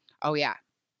to. Oh yeah.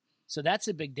 So that's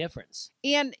a big difference.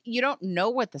 And you don't know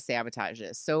what the sabotage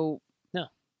is, so no.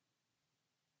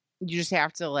 You just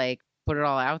have to like put it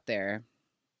all out there.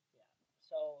 Yeah.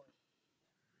 So.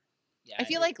 Yeah. I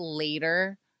feel like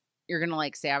later you're gonna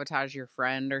like sabotage your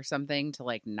friend or something to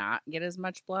like not get as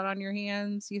much blood on your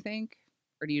hands, you think?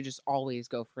 Or do you just always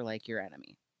go for like your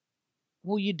enemy?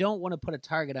 Well, you don't want to put a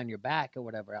target on your back or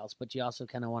whatever else, but you also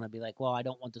kind of want to be like, well, I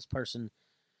don't want this person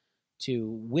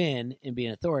to win and be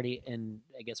an authority. And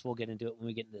I guess we'll get into it when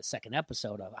we get into the second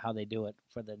episode of how they do it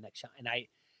for the next shot. And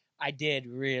I did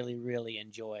really, really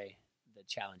enjoy the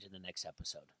challenge in the next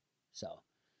episode. So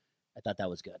I thought that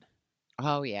was good.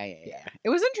 Oh, yeah. It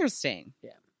was interesting.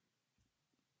 Yeah.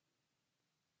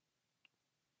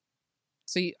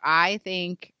 So I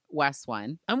think Wes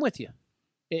won. I'm with you.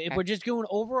 If we're just going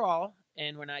overall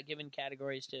and we're not giving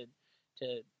categories to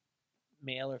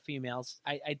male or females,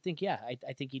 I think, yeah, I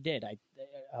think he did.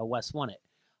 Wes won it.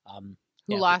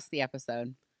 Who lost the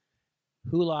episode?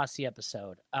 Who lost the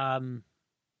episode?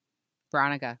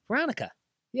 Veronica.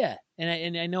 Yeah.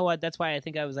 And I know that's why I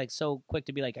think I was like so quick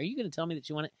to be like, are you going to tell me that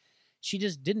she won it? She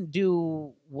just didn't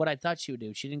do what I thought she would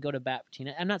do. She didn't go to bat for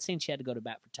Tina. I'm not saying she had to go to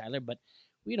bat for Tyler, but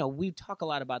you know, we talk a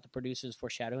lot about the producers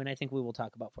foreshadowing. I think we will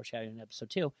talk about foreshadowing in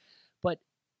episode 2. But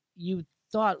you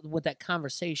thought with that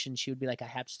conversation, she would be like, I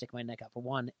have to stick my neck out for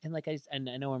one. And like I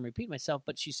know I'm repeating myself,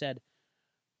 but she said,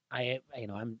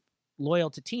 I'm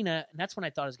loyal to Tina. And that's when I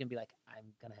thought it was going to be like,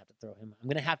 I'm going to have to throw him. I'm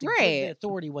going to have to give the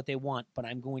authority what they want, but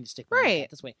I'm going to stick my neck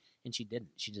out this way. And she didn't.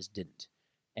 She just didn't.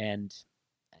 And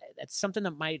that's something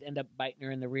that might end up biting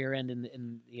her in the rear end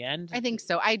in the end. I think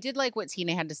so. I did like what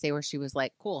Tina had to say where she was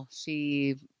like, cool.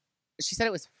 She said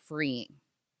it was freeing.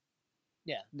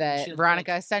 Yeah. That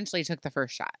Veronica essentially took the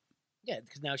first shot. Yeah,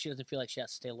 because now she doesn't feel like she has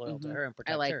to stay loyal to her and protect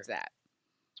her. I liked that.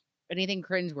 Anything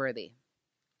cringeworthy?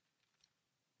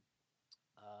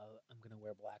 I'm going to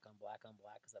wear black on black on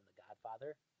black because I'm the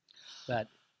Godfather. But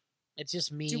it's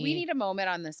just me. Do we need a moment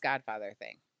on this Godfather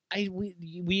thing?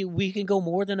 We can go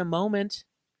more than a moment.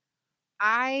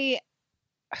 Part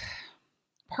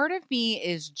of me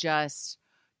is just,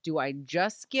 do I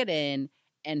just get in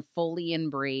and fully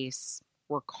embrace,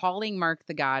 we're calling Mark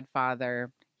the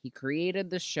Godfather, he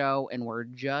created the show, and we're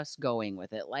just going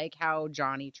with it, like how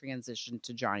Johnny transitioned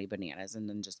to Johnny Bananas and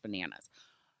then just Bananas?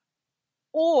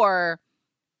 Or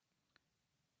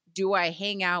do I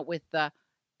hang out with the,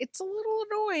 it's a little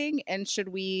annoying, and should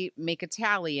we make a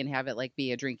tally and have it like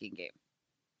be a drinking game?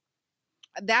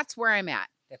 That's where I'm at.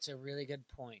 That's a really good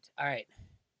point. All right.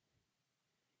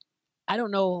 I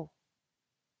don't know.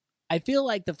 I feel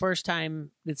like the first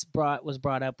time was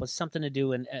brought up was something to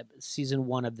do in season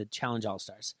 1 of the Challenge All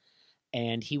Stars,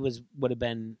 and he would have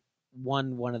been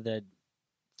one of the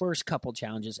first couple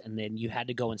challenges, and then you had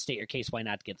to go and state your case why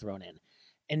not to get thrown in.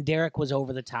 And Derek was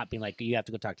over the top, being like, "You have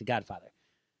to go talk to Godfather."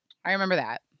 I remember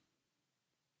that.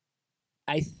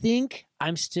 I think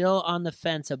I'm still on the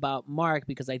fence about Mark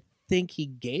because I think he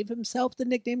gave himself the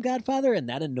nickname Godfather, and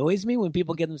that annoys me when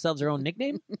people give themselves their own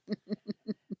nickname.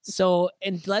 So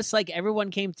unless like everyone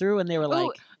came through and they were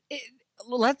like,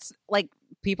 let's like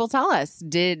people tell us,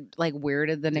 where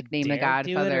did the nickname the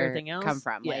Godfather come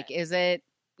from? Yeah. Like, is it,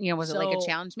 was it like a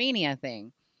Challenge Mania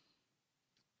thing?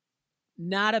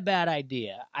 Not a bad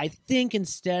idea. I think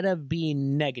instead of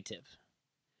being negative,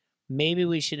 maybe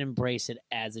we should embrace it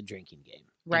as a drinking game.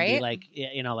 Right? Like,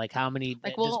 like how many...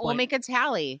 Like, we'll make a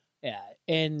tally. Yeah,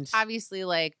 and... Obviously,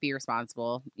 like, be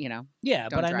responsible, Yeah,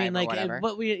 but I mean, like,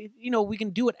 but we can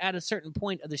do it at a certain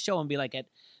point of the show and be like, at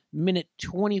minute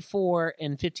 24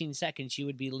 and 15 seconds, you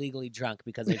would be legally drunk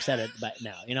because they've said it but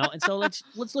now, And so let's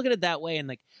look at it that way. And,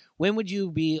 like, when would you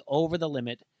be over the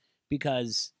limit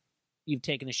because you've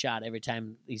taken a shot every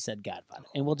time he said Godfather?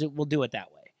 And we'll do it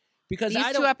that way. Because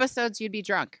these 2 episodes, you'd be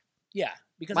drunk. Yeah,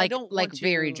 because like, I don't want to,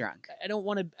 very drunk. I don't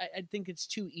want to. I think it's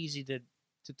too easy to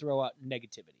throw out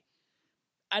negativity.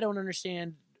 I don't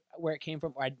understand where it came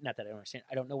from. Or not that I don't understand.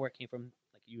 I don't know where it came from.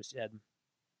 Like you said,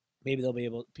 maybe they'll be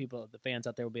able. The fans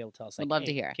out there will be able to tell us. Like, I'd love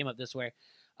to hear. It came up this way.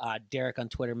 Derek on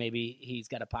Twitter, maybe he's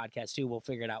got a podcast too. We'll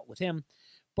figure it out with him.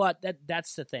 But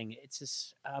that's the thing. It's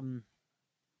just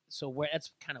so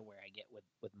that's kind of where I get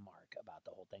with Mark about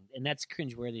the whole thing, and that's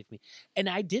cringeworthy for me. And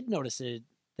I did notice it.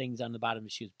 Things on the bottom of the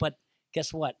shoes, but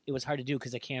guess what? It was hard to do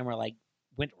because the camera like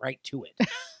went right to it.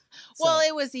 Well,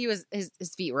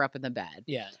 his feet were up in the bed.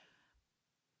 Yeah,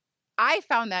 I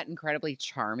found that incredibly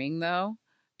charming though,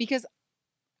 because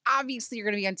obviously you're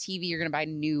going to be on TV, you're going to buy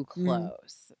new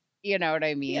clothes. You know what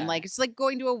I mean? Yeah. Like it's like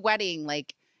going to a wedding.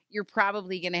 Like you're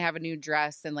probably going to have a new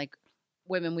dress, and like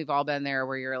women, we've all been there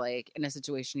where you're like in a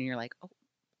situation and you're like, oh,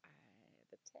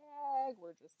 the tag,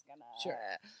 we're just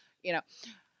gonna,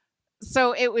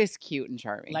 So it was cute and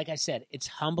charming. Like I said, it's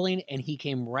humbling, and he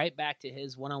came right back to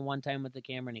his one-on-one time with the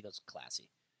camera, and he goes, classy,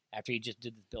 after he just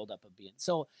did the build-up of being.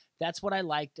 So that's what I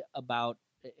liked about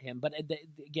him. But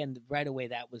again, right away,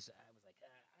 I was like,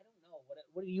 I don't know.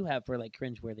 What do you have for, like,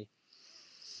 cringeworthy?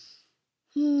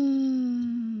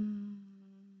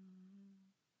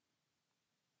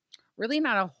 Really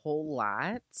not a whole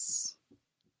lot.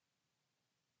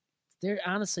 There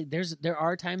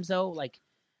are times, though, like,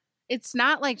 it's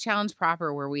not like Challenge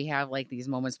proper where we have like these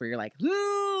moments where you're like,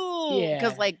 ooh, yeah,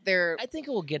 because like I think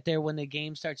it will get there when the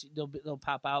game starts. They'll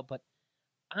pop out, but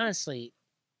honestly,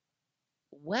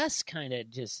 Wes kind of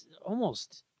just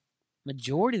almost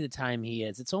majority of the time he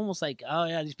is. It's almost like, oh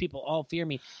yeah, these people all fear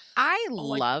me. I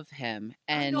love him,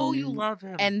 and I know you love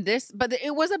him, and but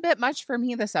it was a bit much for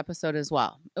me this episode as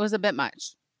well. It was a bit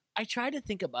much. I tried to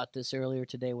think about this earlier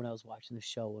today when I was watching the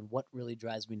show and what really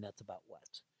drives me nuts about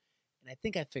Wes. And I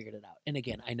think I figured it out. And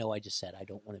again, I know I just said I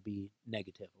don't want to be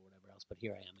negative or whatever else, but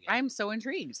here I am again. I'm so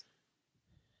intrigued.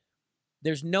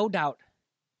 There's no doubt,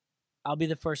 I'll be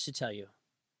the first to tell you,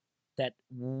 that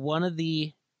one of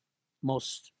the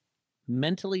most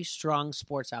mentally strong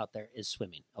sports out there is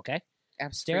swimming, okay?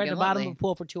 Absolutely. Stare at the bottom of a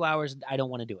pool for 2 hours, I don't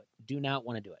want to do it. Do not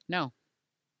want to do it. No.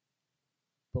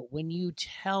 But when you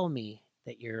tell me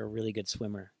that you're a really good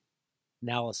swimmer,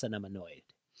 now all of a sudden I'm annoyed.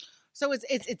 So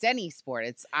it's any sport.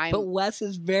 But Wes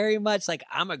is very much like,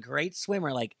 I'm a great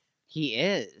swimmer. Like he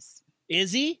is.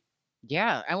 Is he?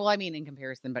 Yeah. Well, I mean, in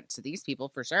comparison, but to these people,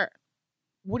 for sure.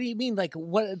 What do you mean? Like,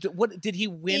 what did he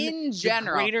win? In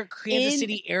general, the Greater Kansas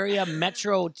City Area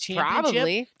Metro Championship?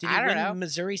 Probably. Did he win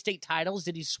Missouri State titles?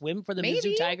 Did he swim for the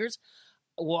Mizzou Tigers?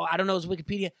 Well, I don't know his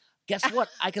Wikipedia. Guess what?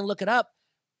 I can look it up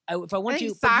if I want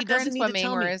to. But he doesn't need to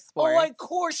tell me. Oh, of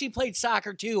course he played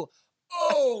soccer too.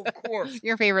 Oh, of course.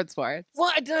 Your favorite sports.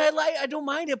 Well, I don't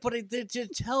mind it, but to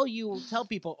tell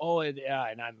people, oh, yeah,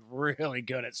 and I'm really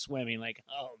good at swimming. Like,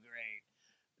 oh,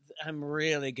 great. I'm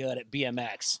really good at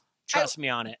BMX. Trust me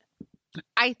on it.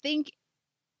 I think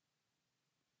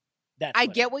I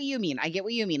get what you mean.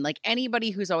 Like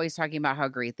anybody who's always talking about how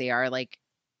great they are, like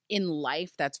in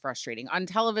life, that's frustrating. On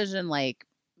television, like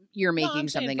you're making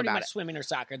something about it. Swimming or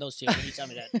soccer, those two. When you tell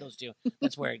me that, those two,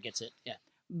 that's where it gets it. Yeah.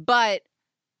 But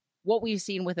what we've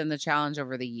seen within the challenge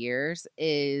over the years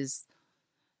is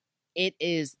it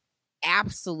is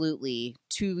absolutely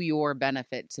to your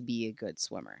benefit to be a good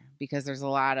swimmer because there's a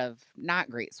lot of not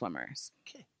great swimmers.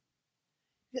 Okay.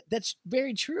 That's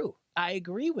very true. I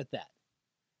agree with that.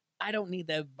 I don't need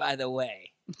that, by the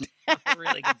way. I'm a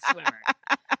really good swimmer.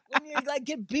 when you like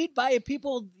get beat by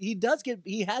people, he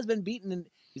has been beaten, and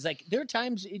he's like, there are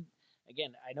times.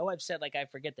 Again, I know I've said like I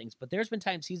forget things, but there's been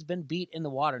times he's been beat in the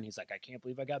water, and he's like, I can't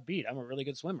believe I got beat. I'm a really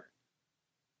good swimmer.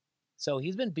 So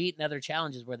he's been beat in other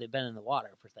challenges where they've been in the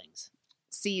water for things.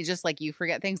 See, just like you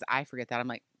forget things, I forget that. I'm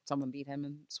like, someone beat him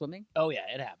in swimming? Oh, yeah,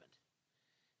 it happened.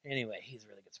 Anyway, he's a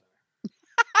really good swimmer.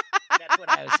 That's what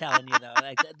I was telling you, though.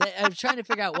 Like, I was trying to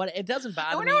figure out what it doesn't bother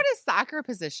me. I wonder what his soccer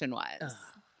position was.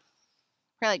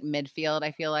 Probably like midfield,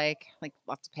 I feel like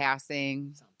lots of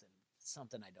passing.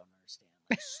 Something I don't understand.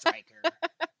 Like striker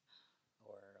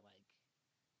or like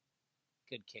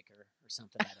good kicker or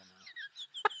something. I don't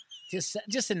know.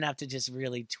 Just enough to just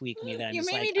really tweak me. That you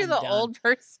made me do the old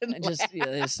person.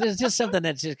 There's just something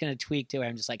that's just going to tweak to where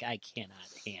I'm just like, I cannot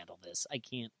handle this. I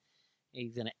can't.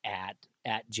 He's going to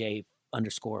at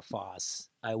J_Foss.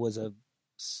 I was a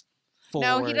forward.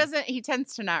 No, he doesn't. He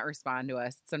tends to not respond to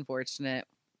us. It's unfortunate.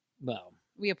 Well,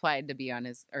 we applied to be on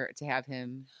his or to have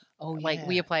him. Oh, yeah. Like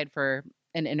we applied for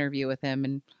an interview with him,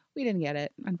 and we didn't get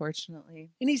it,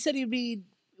 unfortunately. And he said he'd be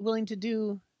willing to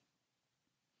do.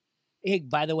 Hey,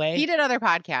 by the way, he did other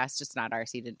podcasts, just not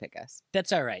ours. He didn't pick us.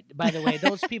 That's all right. By the way,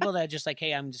 those people that are just like,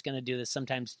 hey, I'm just going to do this,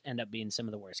 sometimes end up being some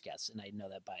of the worst guests, and I know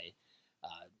that by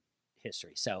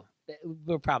history. So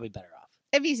we're probably better off.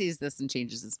 If he sees this and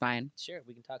changes his mind, sure,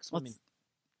 we can talk swimming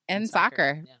and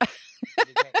soccer. Yeah,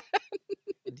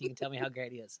 and he can tell me how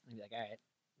great he is. And be like, all right.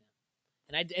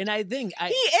 And I think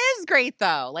he is great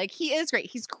though. Like he is great.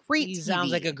 He's great. He TV.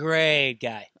 sounds like a great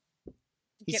guy.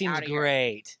 He seems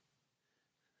great.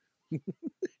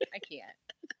 I can't.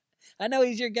 I know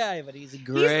he's your guy, but he's a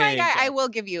great. He's my guy. I will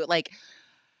give you like.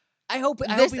 I hope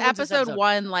this episode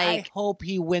one. Like I hope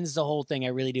he wins the whole thing. I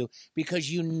really do,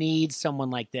 because you need someone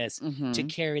like this to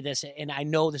carry this. And I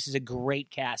know this is a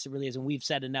great cast. It really is, and we've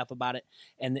said enough about it.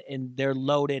 And they're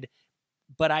loaded,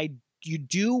 but you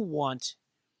do want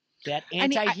that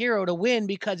anti-hero to win,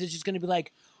 because it's just going to be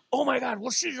like, oh my God,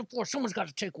 well, season 4, someone's got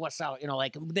to take Wes out. You know,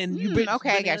 like then you bring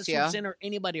I got you. or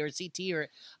anybody or CT or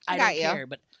I don't care,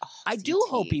 but I do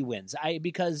hope he wins.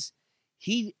 because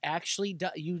he actually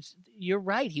does. You're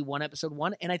right. He won episode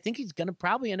 1, and I think he's going to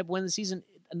probably end up winning the season,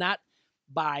 not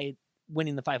by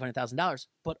winning the $500,000,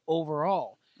 but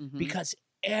overall, because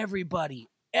everybody,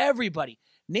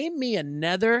 name me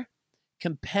another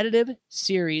competitive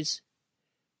series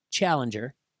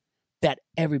challenger that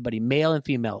everybody, male and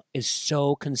female, is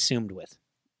so consumed with.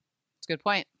 That's a good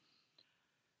point.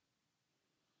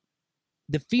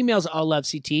 The females all love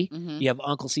CT. You have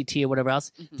Uncle CT or whatever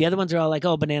else. The other ones are all like,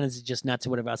 oh, Bananas is just nuts or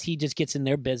whatever else. He just gets in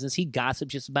their business. He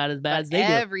gossips just about as bad as they do.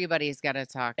 Everybody's got to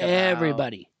talk about.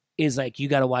 Everybody is like, you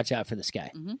got to watch out for this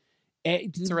guy.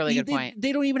 It's a really good point.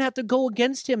 They don't even have to go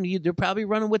against him. They're probably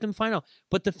running with him final.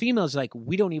 But the females are like,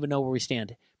 we don't even know where we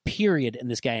stand, period, in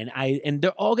this guy. And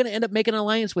they're all going to end up making an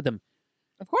alliance with him.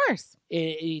 Of course.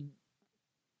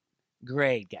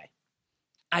 Great guy.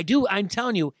 I'm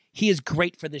telling you, he is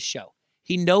great for this show.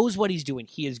 He knows what he's doing.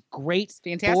 He is great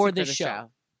for this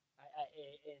show.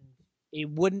 It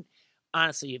wouldn't,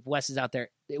 honestly, if Wes is out there,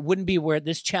 it wouldn't be where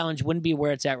this challenge wouldn't be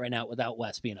where it's at right now without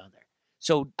Wes being on there.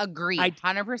 So agreed,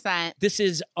 100%. This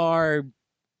is our,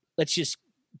 let's just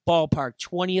ballpark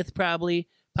 20th probably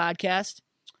podcast.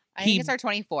 I think it's our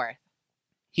 24th.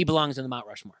 He belongs in the Mount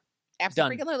Rushmore.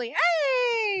 Absolutely.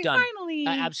 Hey, done. Finally.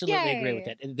 I absolutely agree with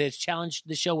that. And this challenge,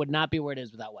 the show would not be where it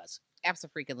is without Wes.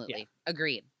 Absolutely. Yeah.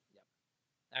 Agreed. Yep.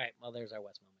 All right. Well, there's our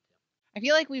Wes moment. I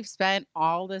feel like we've spent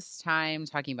all this time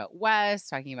talking about Wes,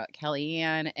 talking about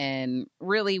Kellyanne, and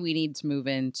really we need to move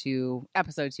into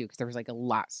episode 2 because there was like a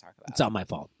lot to talk about. It's all my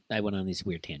fault. I went on these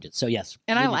weird tangents. So yes.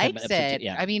 And I liked it.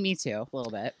 Yeah. I mean, me too, a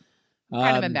little bit.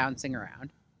 Kind of been bouncing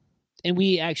around. And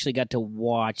we actually got to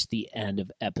watch the end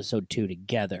of episode 2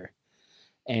 together.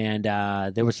 And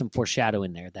there was some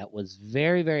foreshadowing there that was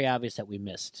very, very obvious that we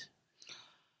missed.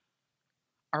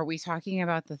 Are we talking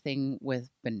about the thing with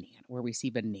where we see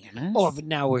bananas? Oh, but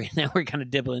now we're kind of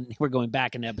dibbling. We're going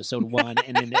back into episode 1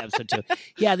 and into episode 2.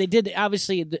 Yeah, they did.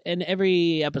 Obviously, in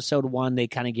every episode 1, they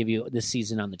kind of give you this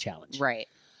season on the challenge. Right.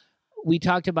 We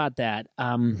talked about that.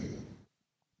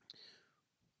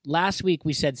 Last week,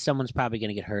 we said someone's probably going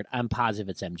to get hurt. I'm positive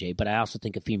it's MJ, but I also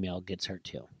think a female gets hurt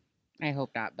too. I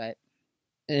hope not, but.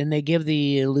 And they give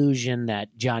the illusion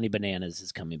that Johnny Bananas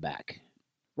is coming back.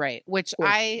 Right, which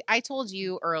I told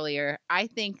you earlier. I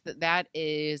think that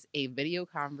is a video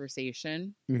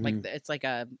conversation. Like it's like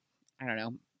a, I don't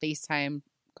know, FaceTime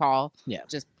call. Yeah.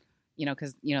 Just,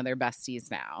 because, they're besties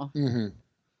now.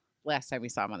 Last time we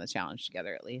saw them on the challenge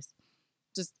together, at least.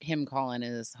 Just him calling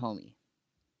his homie.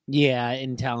 Yeah,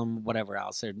 and tell him whatever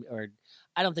else, or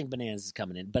I don't think Bananas is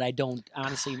coming in, but I don't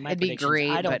honestly. My It'd be predictions,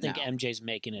 great, I don't but think no. MJ's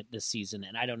making it this season,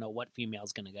 and I don't know what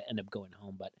female's going to end up going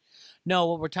home. But no,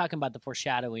 what we're talking about, the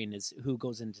foreshadowing, is who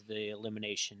goes into the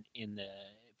elimination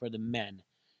for the men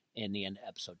in the end of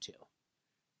episode 2,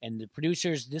 and the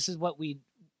producers. This is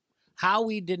how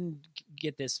we didn't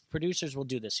get this. Producers will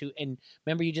do this. And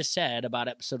remember, you just said about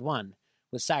episode 1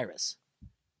 with Cyrus.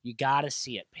 You got to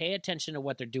see it. Pay attention to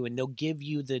what they're doing. They'll give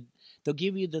you the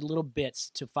little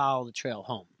bits to follow the trail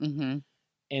home. Mm-hmm.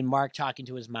 And Mark talking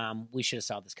to his mom, we should have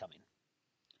saw this coming.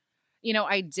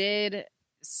 I did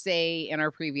say in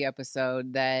our preview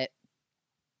episode that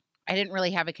I didn't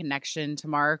really have a connection to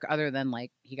Mark other than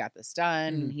like he got this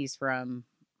done. Mm-hmm. He's from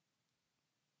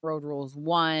Road Rules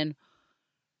 1.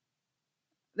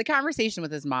 The conversation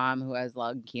with his mom, who has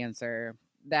lung cancer,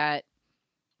 that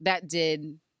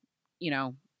did,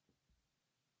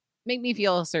 make me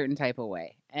feel a certain type of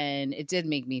way. And it did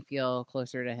make me feel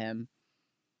closer to him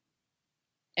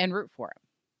and root for him.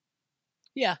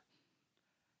 Yeah.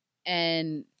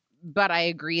 But I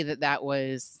agree that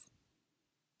was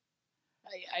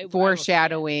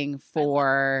foreshadowing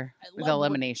for the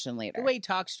elimination later. The way he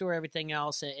talks to her, everything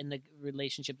else, and the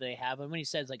relationship they have. And when he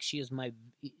says, like, she is my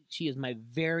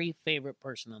very favorite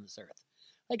person on this earth.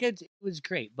 Like, it was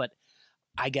great. But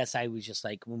I guess I was just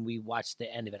like, when we watched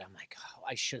the end of it, I'm like, oh,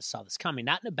 I should have saw this coming.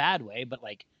 Not in a bad way, but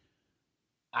like,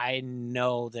 I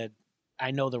know the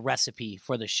recipe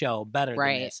for the show better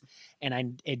than this.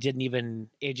 And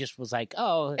it just was like,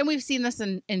 oh. And we've seen this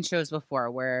in shows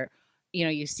before where,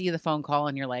 you see the phone call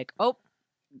and you're like, oh,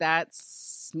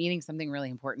 that's meaning something really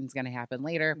important is going to happen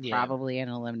later. Yeah. Probably an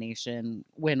elimination,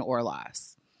 win or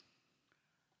loss.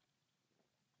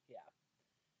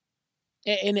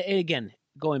 Yeah. And again,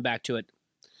 going back to it,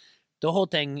 the whole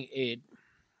thing,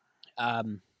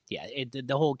 the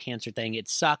whole cancer thing, it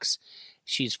sucks.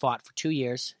 She's fought for 2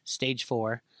 years, stage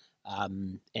 4.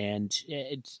 And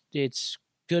it's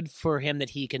good for him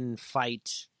that he can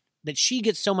fight, that she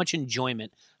gets so much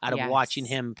enjoyment out of watching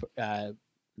him.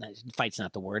 Fight's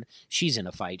not the word. She's in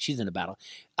a fight. She's in a battle,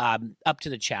 up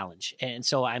to the challenge. And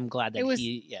so I'm glad that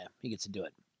he gets to do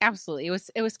it. Absolutely.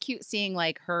 It was cute seeing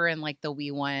like her and like the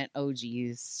We Want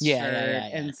OGs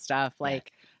shirt and stuff.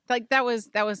 Like that was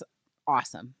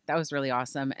awesome. That was really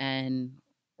awesome. And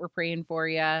we're praying for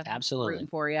you. Absolutely. Rooting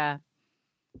for you.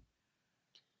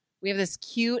 We have this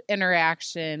cute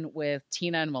interaction with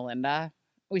Tina and Melinda.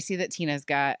 We see that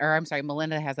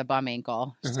Melinda has a bum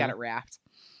ankle. She's got it wrapped.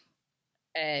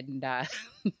 And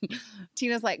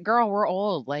Tina's like, girl, we're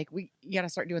old. Like, you got to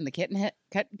start doing the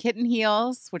kitten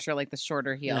heels, which are like the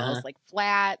shorter heels, like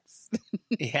flats.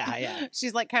 Yeah.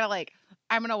 She's like, kind of like,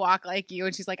 I'm going to walk like you.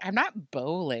 And she's like, I'm not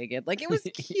bow-legged. Like, it was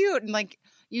cute. And like,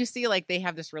 you see, like, they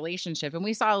have this relationship. And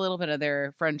we saw a little bit of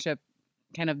their friendship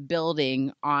kind of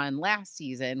building on last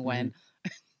season when,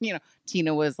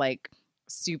 Tina was like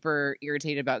super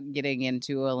irritated about getting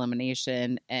into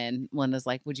elimination. And Melinda's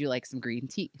like, would you like some green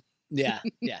tea? Yeah.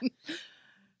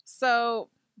 So,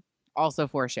 also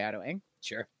foreshadowing.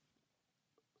 Sure.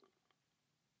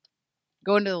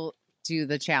 Going to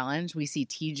the challenge, we see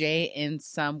TJ in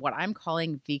some what I'm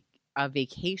calling a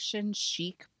vacation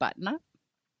chic button-up.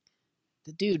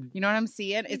 The dude, you know what I'm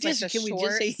seeing? It's like can we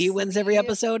just say he wins every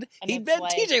episode?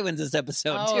 TJ wins this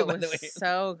episode too. By the way,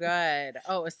 so good.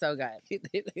 Oh, it was so good.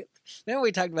 Remember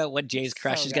we talked about what Jay's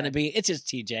crush is going to be? It's just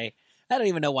TJ. I don't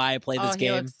even know why I play this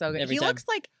game. He looks so good. He looks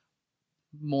like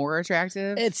more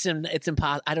attractive. It's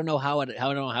impossible. I don't know how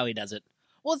he does it.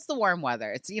 Well, it's the warm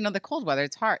weather. It's the cold weather.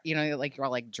 It's hard. Like you're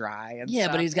all like dry and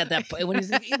stuff. But he's got that when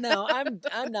he's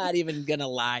I'm not even gonna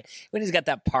lie. When he's got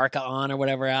that parka on or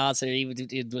whatever else, or he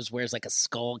just wears like a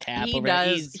skull cap.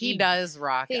 He does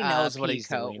rock. He knows what he's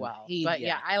doing well.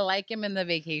 I like him in the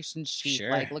vacation chic,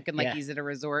 like looking like he's at a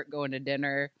resort going to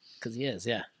dinner. Because he is,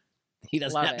 yeah. He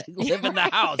doesn't have to live in the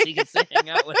house. He can hang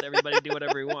out with everybody, do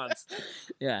whatever he wants.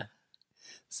 Yeah.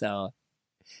 So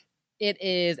it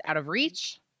is out of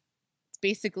reach. It's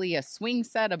basically a swing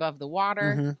set above the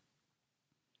water. Mm-hmm.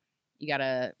 You got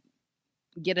to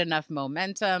get enough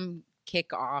momentum,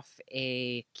 kick off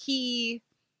a key,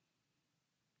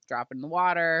 drop in the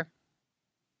water,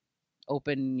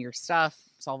 open your stuff,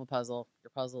 solve a puzzle.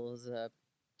 Your puzzle is a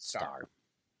star.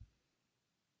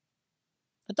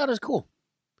 I thought it was cool.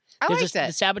 I liked it.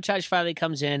 The sabotage finally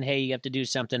comes in. Hey, you have to do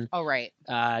something. Oh, right.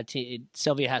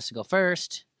 Sylvia has to go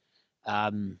first.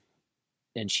 And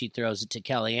she throws it to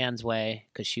Kellyanne's way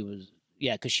because she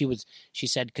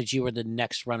said, because you were the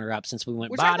next runner up since we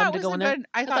went bottom to go in there.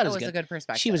 I thought it was a good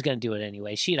perspective. She was going to do it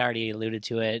anyway. She'd already alluded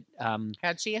to it.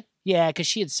 Had she? Yeah, because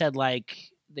she had said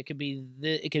like There could be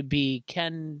it could be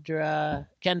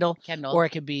Kendall, or it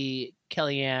could be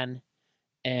Kellyanne,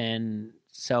 and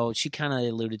so she kind of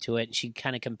alluded to it. She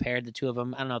kind of compared the two of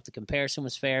them. I don't know if the comparison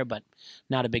was fair, but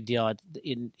not a big deal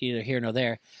in either here nor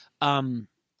there.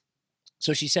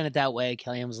 So she sent it that way.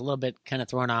 Kellyanne was a little bit kind of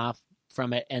thrown off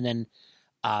from it, and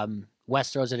then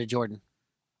Wes throws it at Jordan,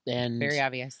 and very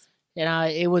obvious.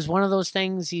 And it was one of those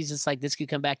things. He's just like, this could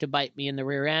come back to bite me in the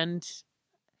rear end.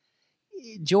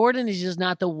 Jordan is just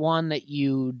not the one that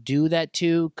you do that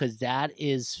to, because that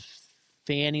is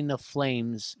fanning the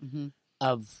flames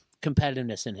of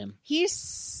competitiveness in him. He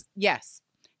is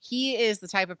the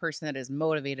type of person that is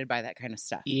motivated by that kind of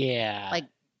stuff. Yeah. Like,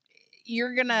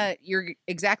 you're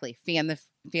exactly fan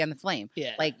the flame.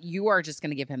 Yeah. Like, you are just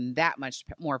going to give him that much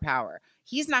more power.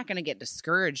 He's not going to get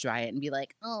discouraged by it and be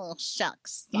like, oh,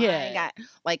 shucks. Yeah.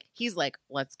 Like, he's like,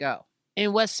 let's go.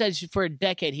 And Wes says for a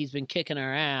decade he's been kicking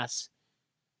our ass.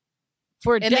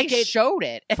 For a decade, they showed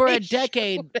it. For a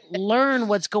decade, learn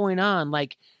what's going on.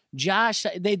 Like, Josh,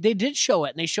 they did show it,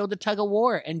 and they showed the tug of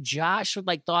war. And Josh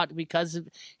like thought because of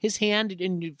his hand,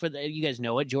 and you guys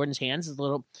know it, Jordan's hands is a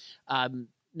little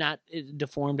not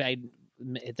deformed.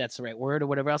 If that's the right word or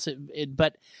whatever else. And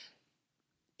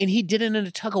he did it in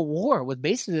a tug of war with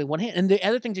basically one hand. And the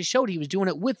other things he showed, he was doing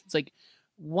it with like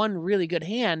one really good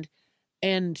hand.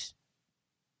 And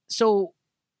so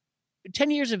 10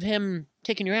 years of him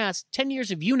kicking your ass, 10 years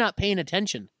of you not paying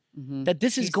attention, that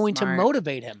this is going to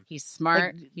motivate him. He's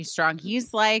smart. Like, he's strong.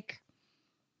 He's like,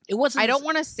 it wasn't. I don't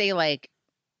want to say like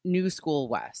new school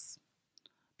Wes,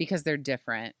 because they're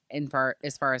different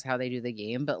as far as how they do the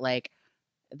game, but like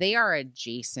they are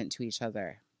adjacent to each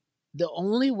other. The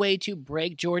only way to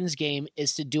break Jordan's game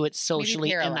is to do it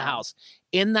socially in the house.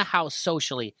 In the house,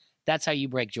 socially. That's how you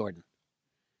break Jordan.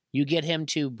 You get him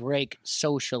to break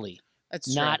socially.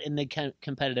 That's not true. In the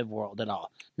competitive world at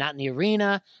all. Not in the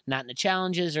arena, not in the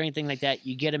challenges or anything like that.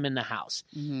 You get him in the house.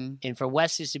 And for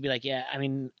Wes just to be like, yeah, I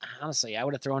mean, honestly, I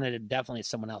would have thrown it at definitely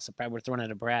someone else. I probably would have thrown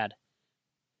it at Brad.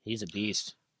 He's a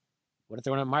beast. Would have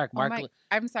thrown it at Mark.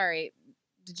 I'm sorry.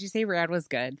 Did you say Brad was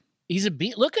good? He's a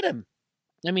beast. Look at him.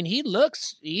 I mean, he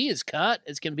is cut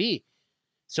as can be.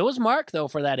 So is Mark, though,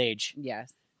 for that age.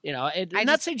 Yes. You know,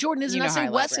 not to say Jordan isn't, not to say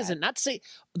Wes isn't, not to say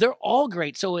they're all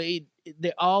great. So they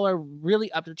all are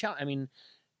really up to the challenge. I mean,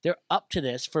 they're up to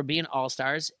this for being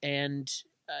all-stars, and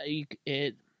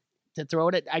to throw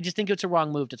it at, I just think it's a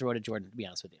wrong move to throw it at Jordan, to be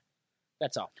honest with you.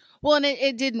 That's all. Well, and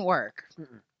it didn't work.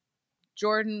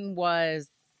 Jordan was,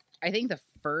 I think, the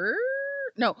first.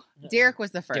 No, Derek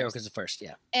was the first. Derek was the first,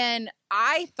 yeah. And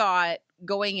I thought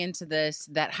going into this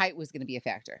that height was going to be a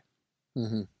factor.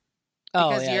 Because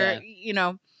you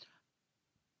know,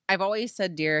 I've always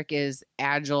said Derek is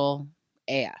agile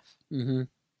AF.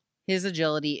 His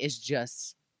agility is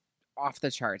just off the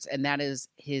charts, and that is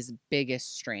his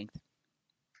biggest strength.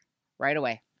 Right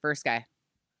away, first guy.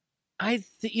 At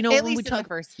least in the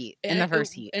first heat.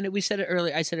 And we said it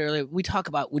earlier. I said earlier, we talk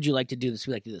about, would you like to do this?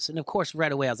 We like to do this. And of course,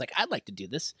 right away, I was like, I'd like to do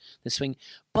this swing.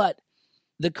 But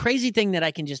the crazy thing that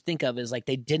I can just think of is like,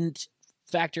 they didn't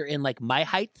factor in like my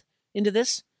height into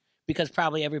this, because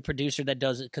probably every producer that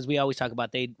does it, because we always talk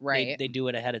about they do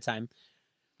it ahead of time.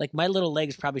 Like, my little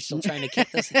leg's probably still trying to kick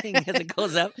this thing as it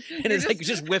goes up, and it's like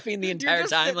just whiffing the entire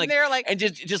time, like, and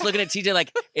just looking at TJ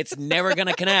like it's never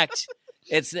gonna connect.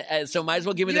 It's so might as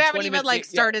well give me the 20 minutes. You haven't even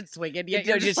started swinging yet.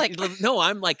 You're just like, no,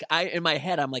 I'm like, in my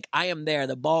head, I'm like, I am there.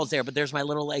 The ball's there, but there's my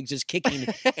little leg just kicking,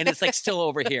 and it's like still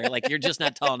over here. Like, you're just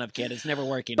not tall enough, kid. It's never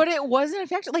working. But it wasn't a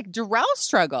factor. Like, Darrell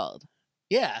struggled.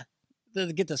 Yeah,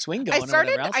 to get the swing going.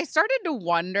 I started to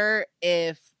wonder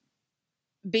if,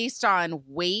 based on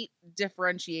weight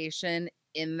differentiation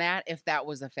in that, if that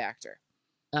was a factor.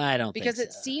 I don't because think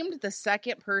it seemed the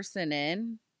second person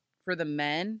in for the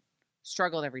men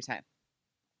struggled every time.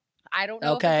 I don't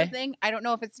know if it's a thing. I don't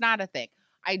know if it's not a thing.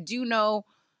 I do know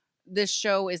this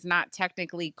show is not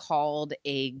technically called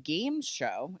a game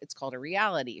show. It's called a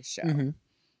reality show.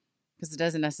 Because it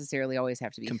doesn't necessarily always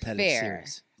have to be competitive fair.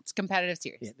 Series. It's competitive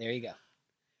series. Yeah, there you go.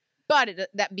 But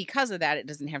because of that, it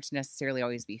doesn't have to necessarily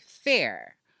always be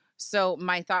fair. So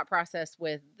my thought process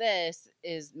with this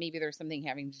is maybe there's something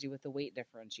having to do with the weight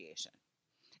differentiation.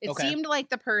 It seemed like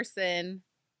the person...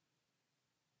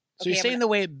 So you're saying the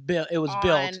way it was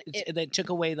built, they took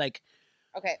away like.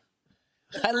 Okay.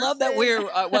 I love that we're.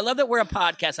 I love that we're a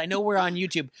podcast. I know we're on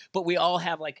YouTube, but we all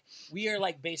have like we are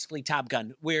like basically Top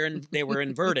Gun. They were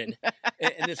inverted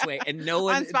in this way, and no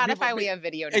one on Spotify we have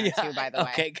video now too. By the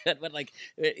way, okay, good. But like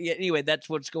anyway, that's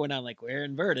what's going on. Like we're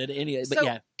inverted anyway. But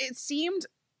so it seemed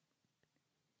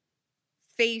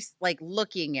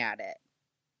looking at it,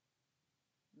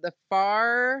 the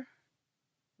far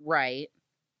right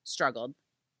struggled.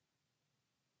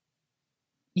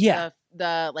 Yeah.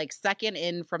 The like second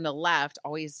in from the left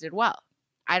always did well.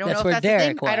 I don't That's know where if that's Derek a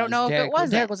thing. was. I don't know Derek, if it was.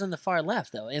 Derek was on the far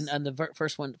left though, and on the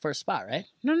first spot, right?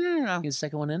 No. He was the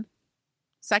second one in.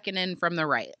 Second in from the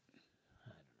right.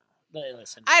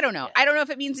 Listen, I don't know. Yeah. I don't know if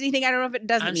it means anything. I don't know if it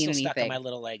doesn't mean anything. I'm still stuck on my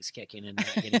little legs kicking and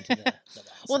not getting to the ball.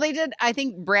 Well, they did. I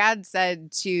think Brad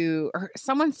said or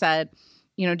someone said,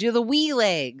 do the wee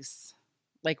legs.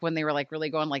 Like when they were like really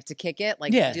going like to kick it,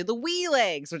 like do the wee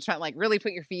legs, which meant like really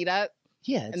put your feet up.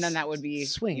 Yeah. And then that would be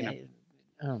swing. I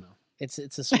don't know. It's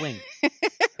a swing.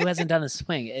 Who hasn't done a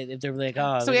swing? If they're like,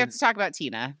 oh. So we have to talk about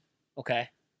Tina. Okay.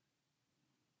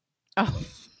 Oh.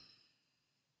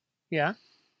 Yeah.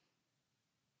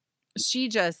 She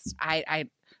just,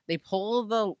 they pull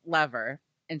the lever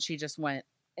and she just went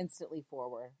instantly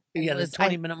forward. Yeah, the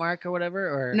 20-minute mark or whatever?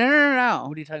 Or No.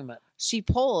 What are you talking about? She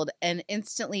pulled and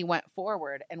instantly went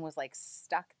forward and was like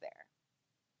stuck there.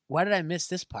 Why did I miss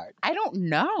this part? I don't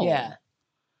know. Yeah.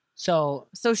 So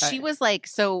she was like,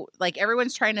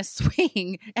 everyone's trying to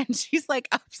swing and she's like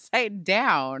upside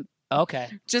down. Okay.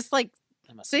 Just like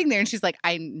sitting there and she's like,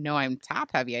 I know I'm top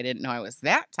heavy. I didn't know I was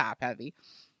that top heavy.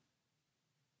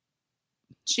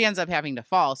 She ends up having to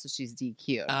fall, so she's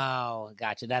DQ'd. Oh,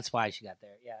 gotcha. That's why she got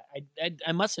there. Yeah,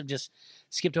 I must have just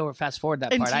skipped over, fast forward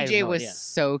that and part. And TJ was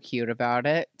so cute about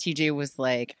it. TJ was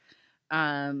like,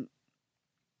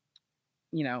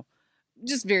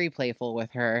 just very playful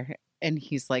with her. And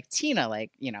he's like, Tina,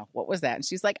 like, what was that? And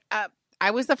she's like,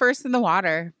 I was the first in the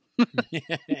water.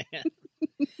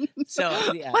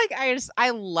 So, yeah. Like,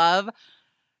 I love,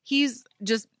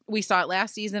 we saw it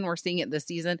last season. We're seeing it this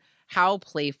season. How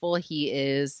playful he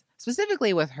is,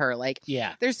 specifically with her. Like,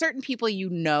 yeah, there's certain people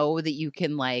that you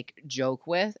can like joke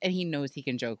with, and he knows he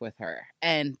can joke with her,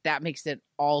 and that makes it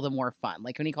all the more fun.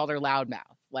 Like when he called her loudmouth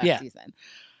last season.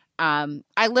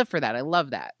 I live for that. I love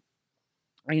that.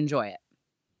 I enjoy it.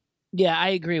 Yeah,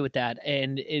 I agree with that,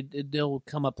 and it'll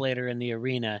come up later in the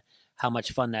arena how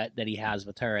much fun that he has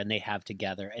with her, and they have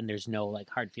together, and there's no like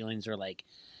hard feelings or like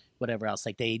whatever else.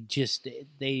 Like they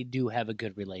do have a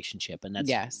good relationship, and that's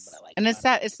what I like. And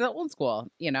it's the old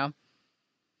school,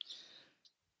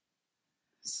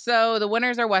 So the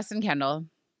winners are Wes and Kendall.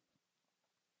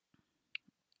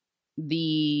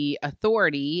 The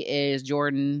authority is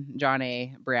Jordan,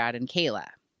 John-A, Brad, and Kayla.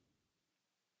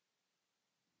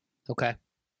 Okay.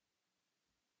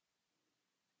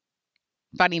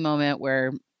 Funny moment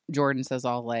where Jordan says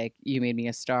all like, you made me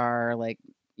a star, like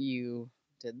you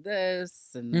did this,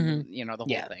 and the whole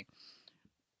thing.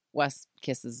 Wes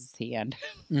kisses his hand.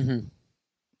 Mm-hmm.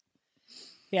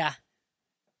 Yeah.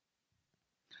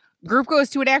 Group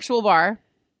goes to an actual bar.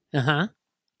 Uh-huh.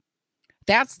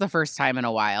 That's the first time in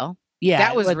a while. Yeah.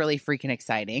 That was really freaking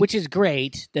exciting. Which is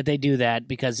great that they do that,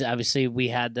 because obviously we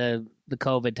had the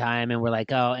COVID time, and we're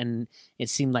like, oh, and it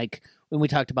seemed like when we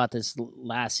talked about this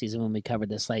last season, when we covered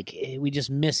this, like we just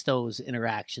missed those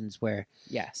interactions where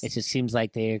it just seems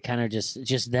like they're kind of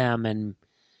just them, and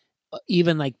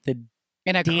even like the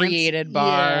in a created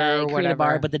bar or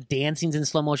whatever. But the dancing's in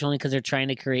slow motion only because they're trying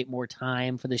to create more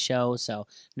time for the show. So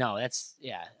no,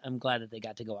 I'm glad that they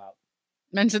got to go out.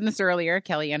 Mentioned this earlier.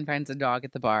 Kellyanne finds a dog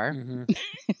at the bar,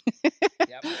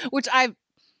 Yep. Which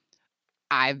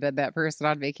I've been that person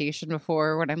on vacation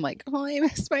before when I'm like, oh, I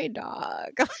miss my dog.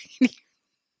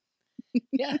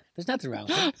 Yeah, there's nothing wrong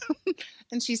with it.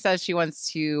 And she says she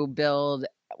wants to build,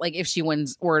 like, if she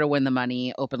were to win the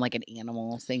money, open like an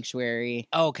animal sanctuary.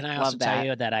 Oh, can I also tell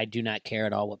you that I do not care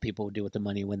at all what people do with the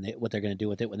money what they're going to do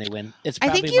with it when they win? I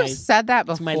think you've said that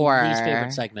before. It's my least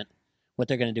favorite segment. What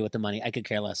they're going to do with the money, I could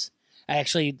care less. I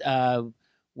actually,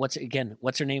 what's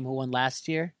her name? Who won last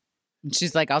year?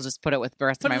 She's like, I'll just put it with the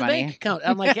rest of my money. Bank account.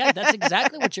 I'm like, yeah, that's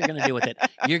exactly what you're going to do with it.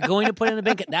 You're going to put it in the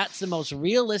bank. That's the most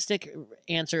realistic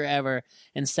answer ever.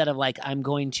 Instead of like, I'm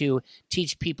going to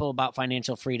teach people about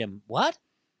financial freedom. What?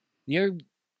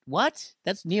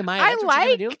 That's Nehemiah. That's what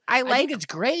you're gonna do? I think it's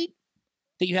great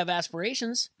that you have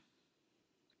aspirations.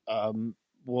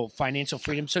 Well, financial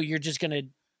freedom. So are you just going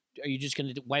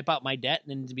to wipe out my debt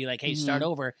and then be like, hey, start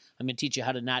over. I'm going to teach you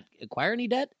how to not acquire any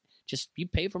debt. Just you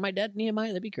pay for my debt, Nehemiah.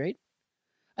 That'd be great.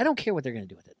 I don't care what they're going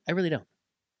to do with it. I really don't.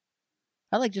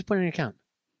 I like just putting it in an account.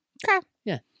 Okay.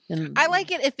 Yeah. And I like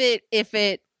it if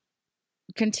it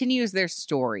continues their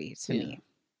story to me.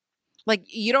 Like,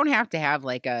 you don't have to have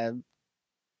like a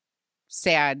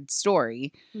sad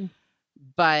story,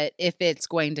 but if it's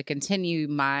going to continue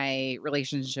my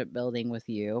relationship building with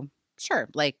you, sure.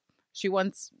 Like,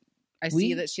 I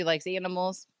see that she likes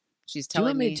animals. She's telling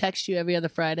me. Do you want me to text you every other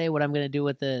Friday what I'm going to do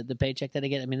with the paycheck that I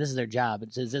get? I mean, this is their job.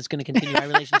 Is this going to continue my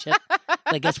relationship?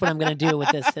 Like, that's what I'm going to do with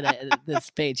this today, this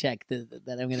paycheck that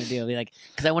I'm going to do. I'll be like,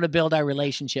 because I want to build our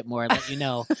relationship more. Let you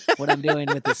know what I'm doing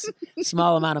with this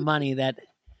small amount of money that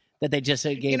they just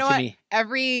gave to me.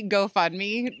 Every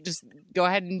GoFundMe, just go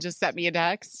ahead and just send me a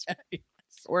text.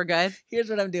 We're good. Here's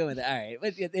what I'm doing with it. All right.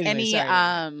 Anyway, any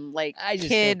sorry,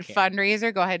 kid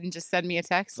fundraiser, go ahead and just send me a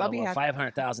text. I'll be happy.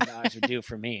 $500,000 would do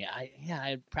for me.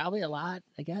 Probably a lot,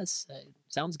 I guess.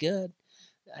 Sounds good.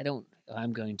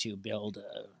 I'm going to build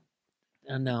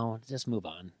no, just move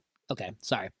on. Okay,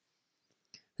 sorry.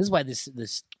 This is why this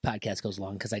podcast goes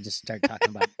long, because I just start talking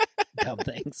about dumb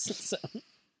things. So.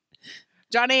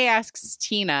 John A. asks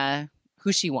Tina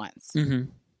who she wants. Mm-hmm.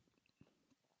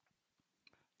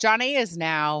 John A. is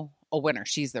now a winner.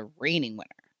 She's the reigning winner.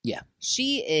 Yeah.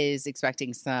 She is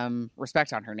expecting some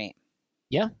respect on her name.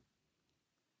 Yeah.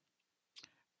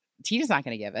 Tina's not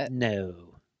going to give it. No.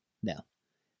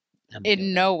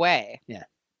 In no way. Yeah.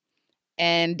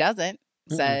 And doesn't.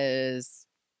 Mm-mm. Says,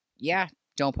 yeah,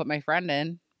 don't put my friend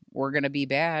in. We're going to be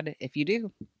bad if you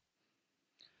do.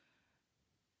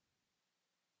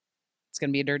 It's going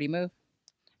to be a dirty move.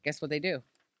 Guess what they do?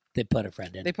 They put a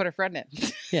friend in. They put a friend in.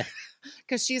 Yeah.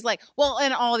 Because she's like, well,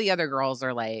 and all the other girls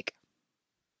are like,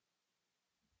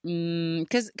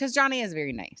 because Johnny is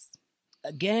very nice.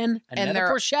 Again, another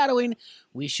foreshadowing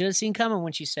we should have seen coming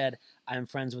when she said, I'm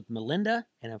friends with Melinda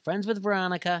and I'm friends with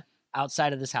Veronica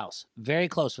outside of this house. Very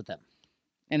close with them.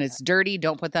 And it's dirty.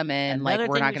 Don't put them in. Another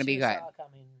we're not going to be good.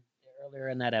 Coming earlier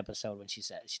in that episode when she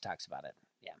talks about it.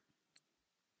 Yeah.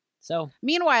 So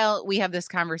meanwhile, we have this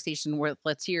conversation with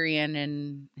Latyrian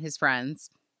and his friends.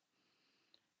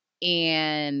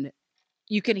 And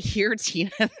you can hear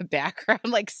Tina in the background,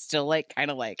 still kind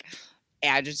of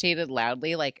agitated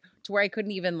loudly, to where I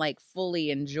couldn't even fully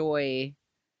enjoy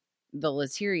the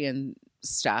Latyrian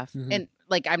stuff. Mm-hmm. And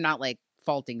I'm not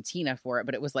faulting Tina for it,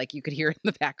 but it was you could hear it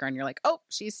in the background. You're oh,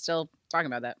 she's still talking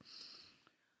about that.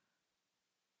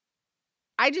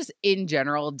 I just, in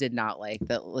general, did not like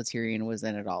that Latyrian was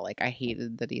in it all. I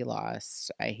hated that he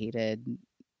lost. I hated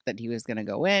that he was going to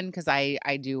go in, because I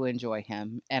do enjoy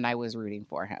him and I was rooting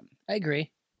for him. I agree,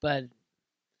 but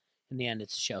in the end,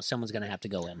 it's a show. Someone's going to have to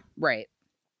go in, right?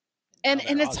 And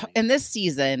it's in this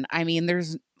season. I mean,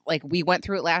 there's we went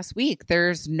through it last week.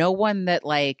 There's no one that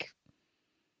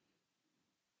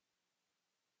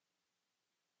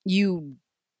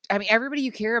everybody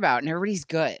you care about and everybody's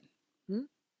good. Hmm?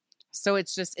 So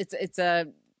it's just it's a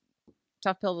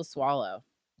tough pill to swallow.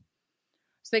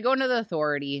 So they go into the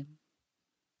authority.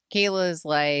 Kayla's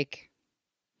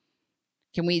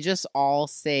can we just all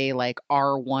say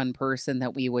our one person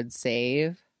that we would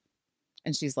save?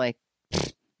 And she's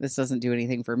this doesn't do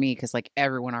anything for me, because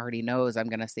everyone already knows I'm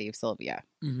going to save Sylvia.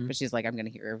 Mm-hmm. But she's I'm going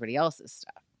to hear everybody else's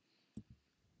stuff.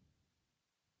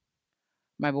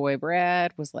 My boy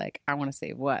Brad was I want to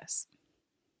save Wes.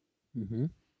 Mm-hmm.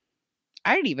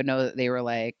 I didn't even know that they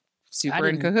were super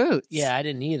in cahoots. Yeah, I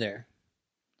didn't either.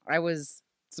 I was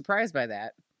surprised by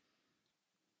that.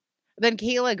 Then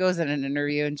Kayla goes in an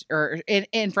interview or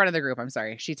in front of the group. I'm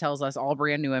sorry. She tells us all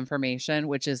brand new information,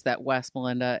 which is that Wes,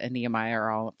 Melinda, and Nehemiah are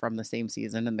all from the same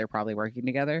season and they're probably working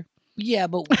together. Yeah,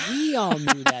 but we all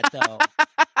knew that though,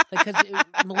 because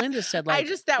Melinda said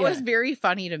that was very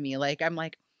funny to me. I'm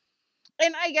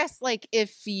and I guess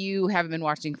if you haven't been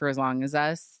watching for as long as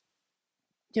us.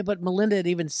 Yeah, but Melinda had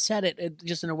even said it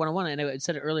just in a one-on-one, and I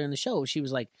said it earlier in the show. She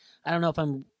was I don't know if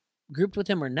I'm grouped with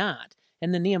him or not.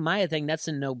 And the Nehemiah thing, that's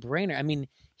a no-brainer. I mean,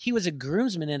 he was a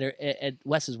groomsman at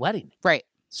Wes's wedding. Right.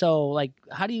 So,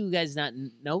 how do you guys not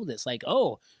know this?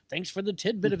 Oh, thanks for the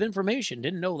tidbit of information.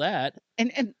 Didn't know that.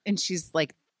 And she's the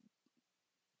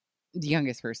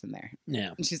youngest person there.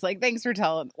 Yeah. And she's thanks for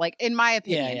telling, in my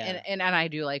opinion, yeah. And I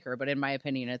do like her, but in my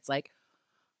opinion, it's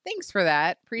thanks for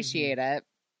that. Appreciate it.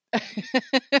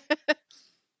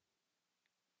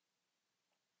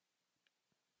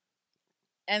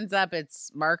 Ends up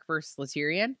it's Mark versus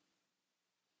Latyrian.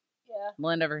 Yeah.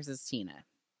 Melinda versus Tina.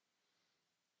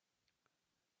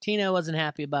 Tina wasn't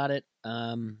happy about it.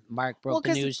 Mark broke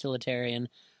the news to Latyrian.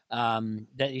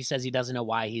 That he says he doesn't know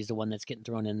why he's the one that's getting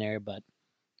thrown in there, but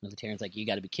Latyrian's you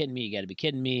got to be kidding me. You got to be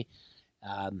kidding me.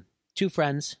 Two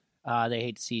friends. They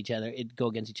hate to see each other. Go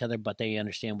against each other, but they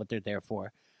understand what they're there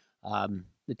for.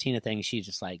 The Tina thing, she's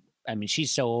just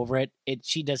she's so over it.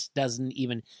 She just doesn't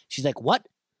even. She's what?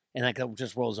 And it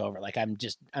just rolls over. I'm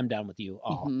done with you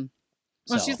all. Mm-hmm.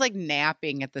 Well, she's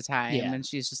napping at the time, and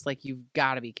she's just you've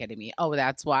got to be kidding me. Oh,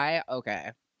 that's why?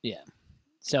 Okay. Yeah.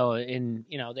 So, they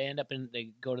end up they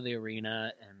go to the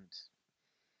arena, and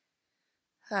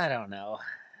I don't know.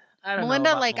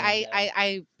 Melinda,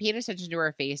 I paid attention to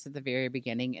her face at the very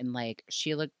beginning, and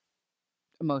she looked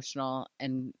emotional,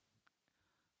 and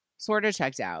sort of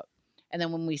checked out. And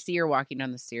then when we see her walking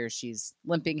down the stairs, she's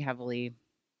limping heavily.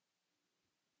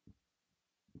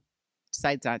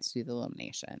 Decides not to do the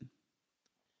elimination.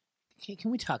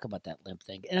 Can we talk about that limp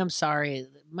thing? And I'm sorry,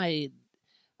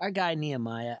 our guy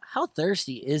Nehemiah, how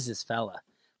thirsty is this fella?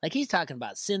 Like, he's talking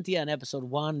about Cynthia in episode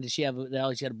 1. She had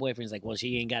a boyfriend? He's like, well,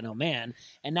 she ain't got no man.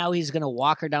 And now he's going to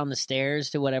walk her down the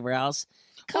stairs to whatever else.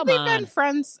 Come on. They've been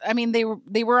friends. I mean, they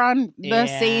were on the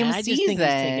same season. I just think he's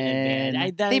taking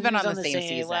advantage. They've been on the same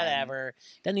season. Whatever.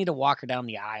 Doesn't need to walk her down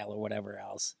the aisle or whatever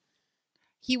else.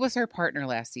 He was her partner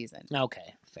last season.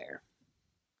 Okay, fair.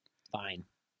 Fine.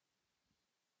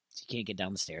 She can't get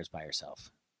down the stairs by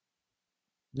herself.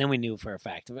 Then we knew for a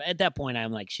fact. At that point,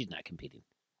 I'm like, she's not competing.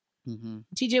 Mm-hmm.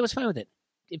 TJ was fine with it.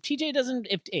 If TJ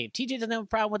doesn't have a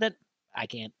problem with it, I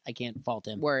can't fault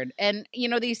him. Word. And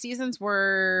these seasons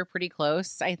were pretty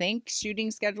close. I think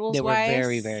shooting schedules. They were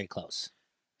very, very close.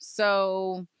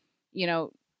 So,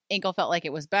 Ankle felt like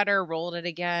it was better. Rolled it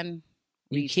again.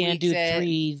 You can't do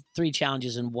three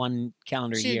challenges in one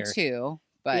calendar year. Two.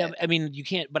 But yeah, I mean, you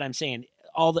can't. But I'm saying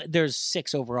there's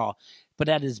 6 overall, but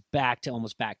that is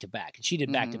almost back to back. And she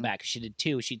did back to back. She did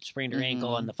 2. She sprained her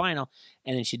ankle in the final,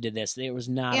 and then she did this. There was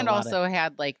not, and also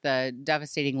had like the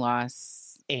devastating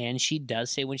loss. And she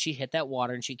does say when she hit that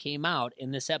water and she came out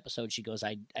in this episode, she goes,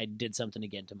 "I did something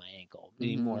again to my ankle,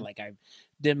 meaning more like I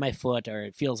did my foot, or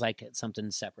it feels like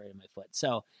something separated my foot."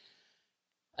 So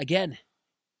again,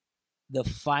 the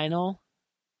final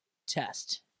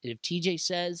test. If TJ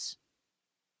says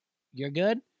you're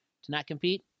good to not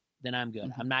compete, then I'm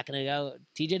good. I'm not going to go.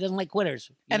 TJ doesn't like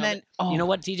quitters. You know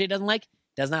what TJ doesn't like?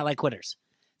 Does not like quitters.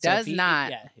 If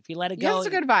you let it go. That's a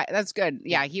good vibe. That's good.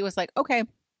 Yeah, he was like, okay,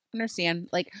 understand.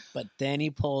 Like, but then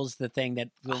he pulls the thing that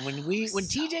when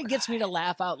TJ gets me to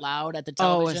laugh out loud at the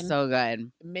television. Oh, it's so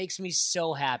good. It makes me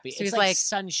so happy. So it's like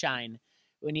sunshine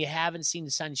when you haven't seen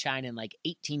sunshine in like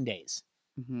 18 days.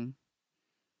 Mm-hmm.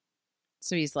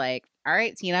 So he's like, all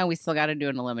right, Tina, we still got to do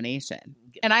an elimination.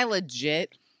 And I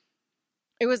legit,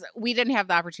 we didn't have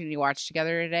the opportunity to watch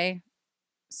together today.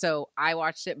 So I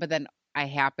watched it, but then I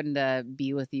happened to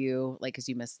be with you, like, because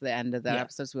you missed the end of that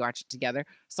episode. So we watched it together.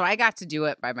 So I got to do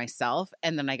it by myself.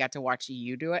 And then I got to watch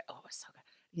you do it. Oh, it was so good.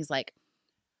 He's like,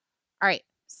 all right,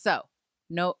 so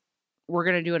we're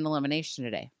going to do an elimination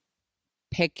today.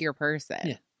 Pick your person.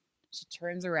 Yeah. She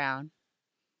turns around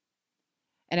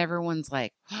and everyone's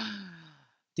like,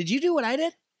 did you do what I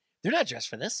did? They're not dressed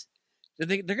for this. They're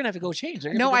going to have to go change.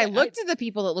 No, I looked at the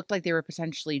people that looked like they were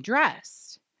potentially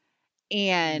dressed.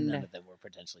 And none of them were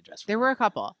potentially dressed. There were a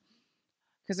couple.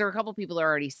 Because there were a couple people that are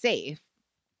already safe.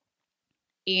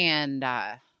 And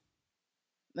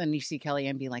then you see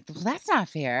Kellyanne being like, well, that's not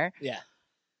fair. Yeah.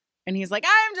 And he's like,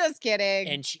 I'm just kidding.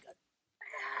 And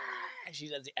she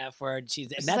does the F word.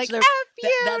 That's like,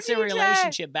 that's their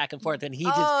relationship back and forth. And he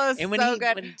just, and when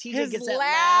TJ gets that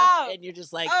laugh, and you're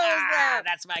just like,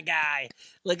 that's my guy.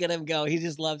 Look at him go. He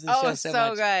just loves the show so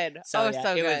much. Good. So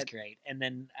good. It was great. And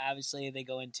then obviously they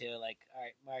go into like, all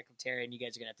right, Mark and Terry, and you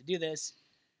guys are gonna have to do this.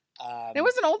 It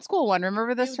was an old school one.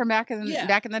 Remember this from back in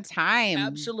the time?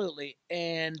 Absolutely.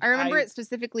 And I remember it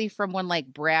specifically from when like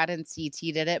Brad and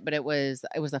CT did it, but it was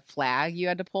a flag you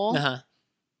had to pull. Uh-huh.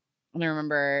 And I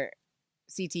remember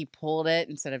CT pulled it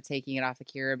instead of taking it off the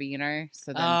carabiner.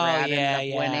 So then Brad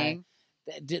ended up winning.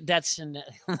 That's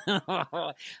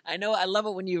I know. I love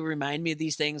it when you remind me of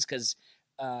these things because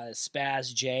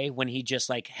Spaz J, when he just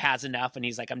like has enough and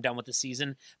he's like, I'm done with the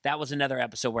season. That was another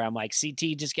episode where I'm like,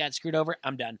 CT just got screwed over.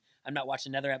 I'm done. I'm not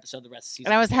watching another episode the rest of the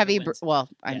season. And I was heavy.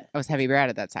 I was heavy Brad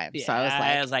at that time. Yeah, so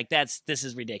I was like, this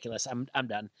is ridiculous. I'm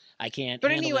done. I can't.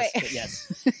 But anyway, this. But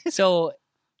yes. So.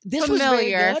 This was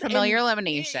familiar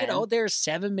elimination. They're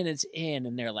 7 minutes in,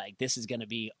 and they're like, "This is going to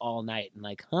be all night." And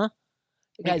like, huh?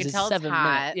 Guys, it's 7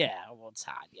 minutes. Yeah, well, it's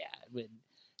hot. Yeah,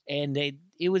 and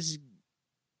it was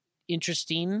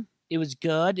interesting. It was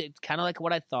good. It's kind of like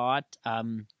what I thought.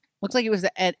 Looks like it was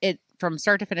it from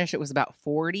start to finish. It was about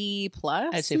 40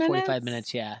 plus. I'd say 45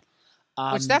 minutes. Yeah,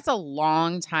 which that's a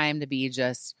long time to be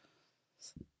just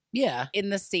in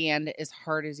the sand as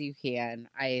hard as you can.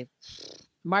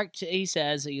 Mark, he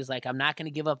says, he's like, I'm not going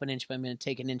to give up an inch, but I'm going to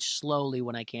take an inch slowly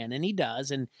when I can. And he does.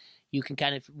 And you can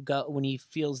kind of go, when he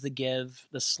feels the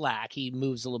slack, he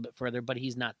moves a little bit further, but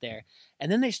he's not there.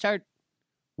 And then they start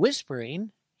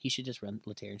whispering, he should just run,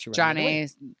 Laterran should run. John A.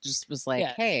 just was like,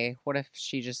 hey, what if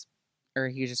he just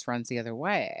runs the other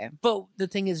way? But the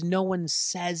thing is, no one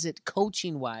says it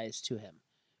coaching-wise to him.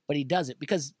 but he does it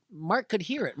because Mark could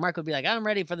hear it. Mark would be like, I'm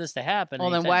ready for this to happen. Well,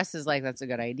 then anytime. Wes is like, that's a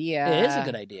good idea. It is a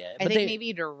good idea. I think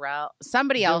maybe Darrell,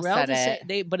 somebody else said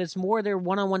it. But it's more their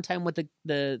one-on-one time with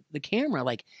the camera.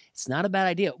 Like, it's not a bad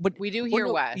idea. But we do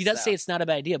hear Wes. He does say it's not a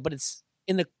bad idea, but it's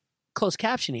in the closed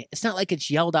captioning. It's not like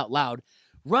it's yelled out loud.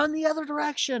 Run the other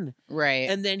direction. Right.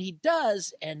 And then he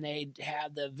does, and they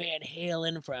have the Van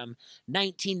Halen from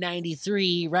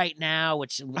 1993 right now,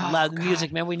 which love the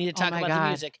music, man. We need to talk about the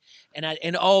music.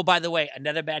 And oh, by the way,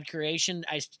 another bad creation.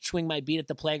 I swing my beat at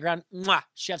the playground. Mwah,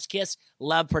 chef's kiss.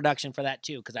 Love production for that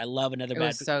too, because I love another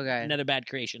bad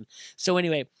creation. So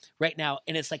anyway, right now,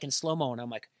 and it's like in slow-mo, and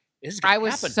I'm like, this is gonna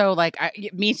happen. So like,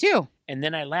 me too. And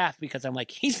then I laugh because I'm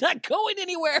like, he's not going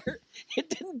anywhere. It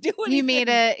didn't do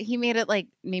anything. He made it like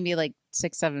maybe like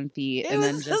 6-7 feet, and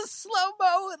then just slow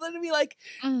mo, and then it'd be like,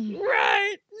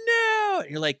 right now.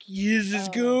 And you're like, this is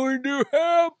going to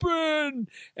happen.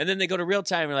 And then they go to real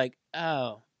time. And you're like, oh,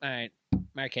 all right,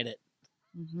 Mark hit it.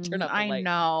 Turn up the light. I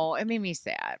know, it made me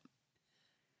sad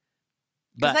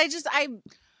because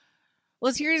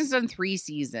Well, Tyrion's done 3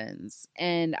 seasons,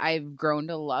 and I've grown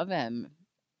to love him,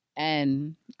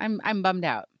 and I'm bummed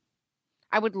out.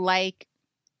 I would like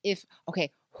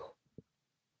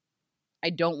I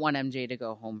don't want MJ to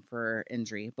go home for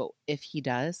injury, but if he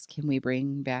does, can we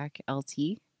bring back LT?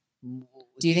 Do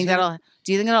you think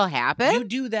that'll happen? You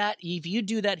do that. If you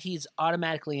do that, he's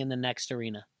automatically in the next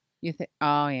arena. You think?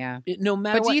 Oh yeah. No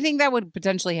matter. But do you think that would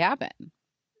potentially happen?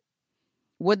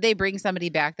 Would they bring somebody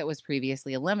back that was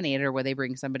previously eliminated, or would they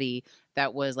bring somebody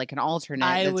that was like an alternate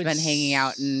that's been hanging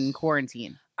out in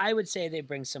quarantine? I would say they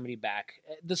bring somebody back.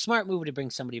 The smart move would to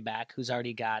bring somebody back who's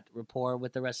already got rapport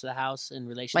with the rest of the house and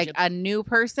relationships. Like a new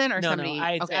person or somebody?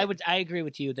 No, I agree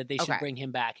with you that they should bring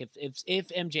him back. If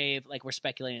MJ, like we're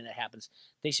speculating it happens,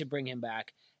 they should bring him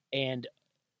back. And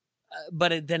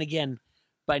but then again,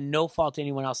 by no fault to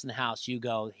anyone else in the house, you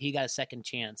go, he got a second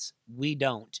chance. We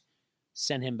don't.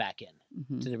 Send him back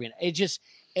in to the arena. It just,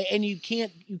 and you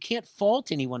can't fault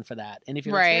anyone for that. And if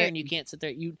you're right, and you can't sit there,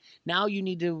 you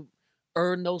need to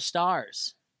earn those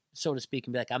stars, so to speak,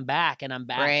 and be like, I'm back, and I'm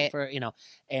back for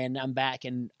and I'm back,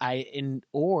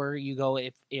 or you go,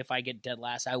 if I get dead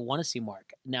last, I want to see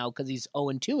Mark now because he's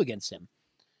 0-2 against him.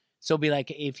 So be like,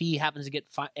 if he happens to get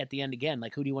at the end again,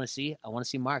 like, who do you want to see? I want to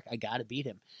see Mark. I got to beat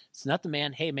him. It's not the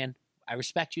man. Hey man, I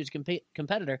respect you as a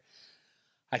competitor.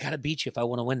 I got to beat you if I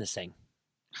want to win this thing.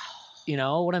 You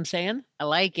know what I'm saying? I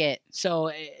like it.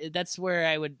 So that's where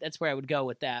I would go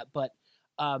with that. But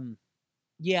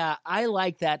yeah, I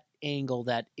like that angle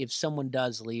that if someone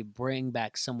does leave, bring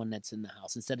back someone that's in the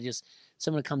house instead of just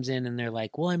someone comes in and they're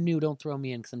like, well, I'm new, don't throw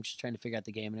me in because I'm just trying to figure out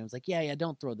the game. And I was like, yeah,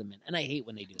 don't throw them in. And I hate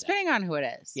when they do that. Depending on who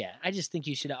it is. Yeah, I just think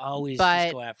you should always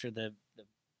just go after the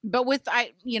But with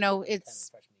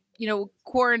it's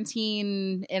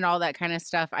quarantine and all that kind of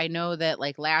stuff. I know that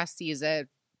like last season,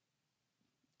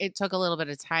 it took a little bit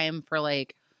of time for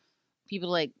like people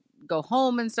to like go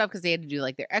home and stuff because they had to do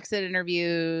like their exit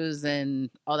interviews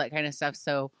and all that kind of stuff.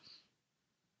 So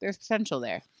there's potential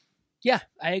there. Yeah,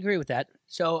 I agree with that.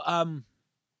 So, I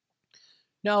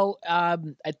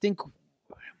think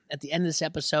at the end of this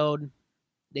episode,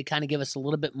 they kind of give us a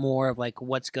little bit more of like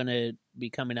what's going to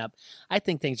be coming up. I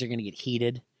think things are going to get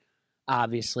heated,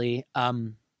 obviously.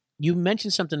 You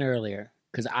mentioned something earlier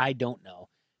because I don't know.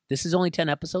 This is only 10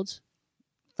 episodes?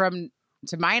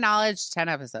 To my knowledge, 10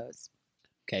 episodes.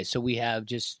 Okay, so we've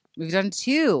done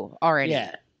 2 already.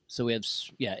 Yeah, so we have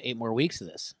 8 more weeks of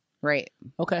this. Right.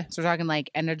 Okay, so we're talking like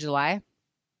end of July,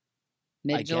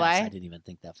 mid-July. I didn't even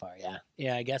think that far.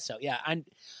 Yeah, I guess so. Yeah,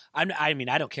 I mean,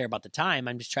 I don't care about the time.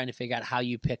 I'm just trying to figure out how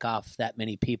you pick off that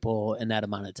many people in that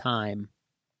amount of time.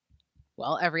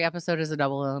 Well, every episode is a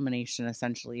double elimination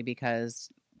essentially because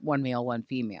 1 male, 1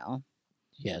 female.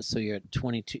 Yeah, so you're at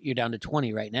 22. You're down to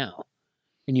 20 right now.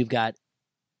 And you've got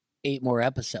 8 more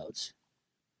episodes.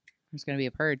 There's going to be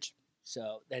a purge.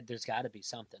 So there's got to be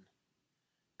something.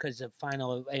 Because the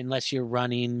final, unless you're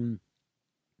running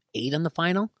 8 on the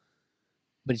final,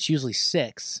 but it's usually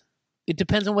 6. It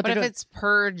depends on what they're doing. But if it's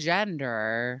per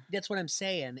gender. That's what I'm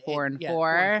saying. 4 and 4.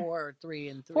 4 and 4, or 3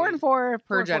 and 3. 4 and 4 per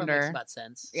 4 and 4 gender. makes about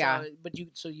sense. Yeah.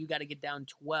 So you got to get down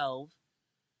 12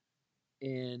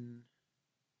 in.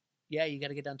 Yeah, you got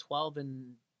to get down 12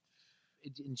 in.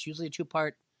 It's usually a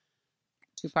 2-part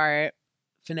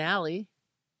finale.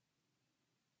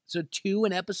 So 2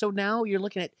 an episode now. You're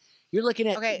looking at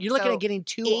getting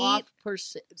 2 off per.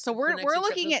 So we're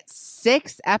looking at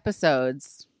 6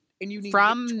 episodes, and you need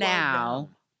from to get 12 now. down.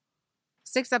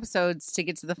 6 episodes to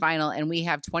get to the final, and we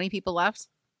have 20 people left.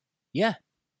 Yeah.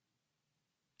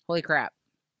 Holy crap!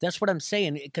 That's what I'm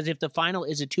saying. Because if the final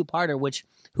is a 2-parter, which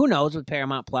who knows with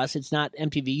Paramount Plus, it's not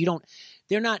MTV.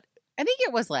 They're not. I think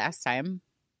it was last time.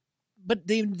 But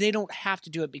they don't have to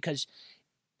do it because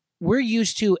we're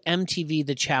used to MTV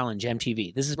The Challenge,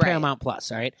 MTV. This is Paramount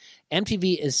Plus, all right?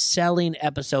 MTV is selling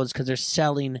episodes because they're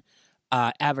selling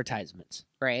advertisements.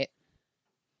 Right.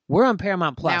 We're on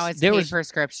Paramount Plus. Now it's paid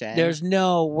prescription. There's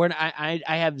no, I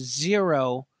have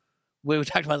zero, we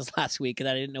talked about this last week and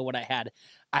I didn't know what I had.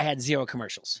 I had 0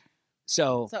 commercials.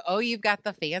 So you've got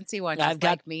the fancy one. I've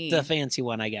got like me. the fancy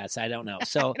one, I guess. I don't know.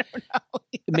 So I don't know.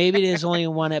 maybe it is only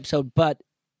 1 episode, but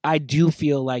I do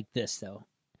feel like this, though.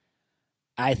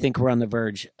 I think we're on the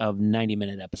verge of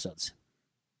 90-minute episodes.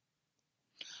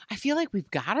 I feel like we've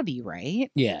got to be,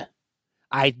 right? Yeah.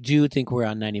 I do think we're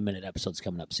on 90-minute episodes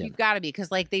coming up soon. We've got to be,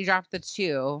 because like they dropped the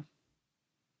 2.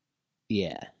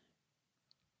 Yeah.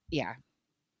 Yeah.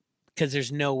 Because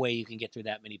there's no way you can get through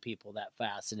that many people that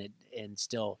fast and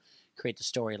still create the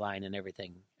storyline and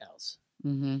everything else.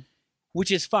 Mm-hmm. Which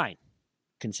is fine,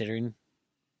 considering,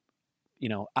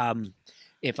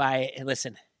 if I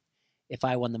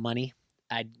won the money,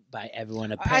 I'd buy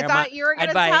everyone a Paramount. I thought you were going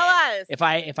to tell us.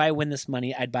 If I win this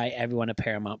money, I'd buy everyone a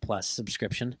Paramount Plus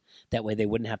subscription. That way they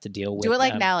wouldn't have to deal with. Do it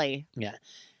like Nelly. Yeah.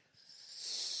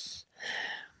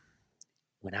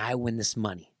 When I win this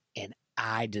money, and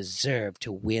I deserve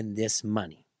to win this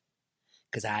money,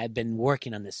 because I've been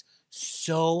working on this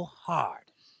so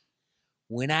hard.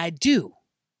 When I do,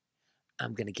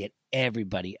 I'm going to get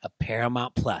everybody a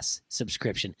Paramount Plus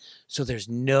subscription so there's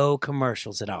no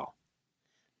commercials at all.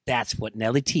 That's what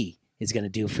Nelly T is going to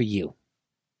do for you.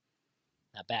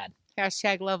 Not bad.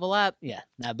 Hashtag level up. Yeah,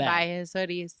 not bad. Buy his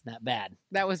hoodies. Not bad.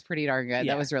 That was pretty darn good.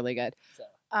 Yeah. That was really good.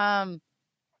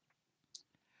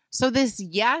 So this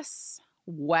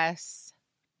Wes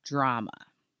drama.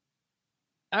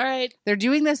 All right. They're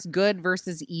doing this good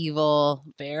versus evil.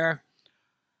 Fair.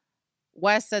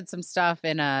 Wes said some stuff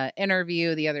in a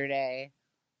interview the other day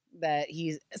that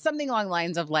he's something along the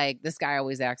lines of like, this guy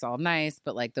always acts all nice,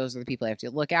 but like those are the people I have to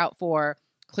look out for.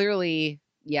 Clearly,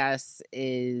 Yes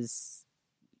is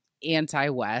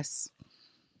anti-Wes.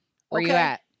 Where you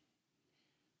at?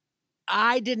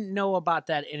 I didn't know about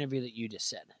that interview that you just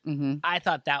said. Mm-hmm. I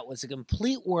thought that was a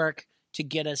complete work to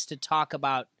get us to talk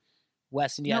about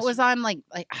Wes and Yes. No, it was on like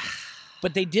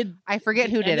but they did. I forget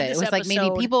who did it. It was episode, like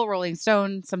maybe People, Rolling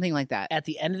Stone, something like that. At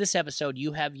the end of this episode,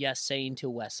 you have Yes saying to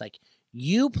Wes, like,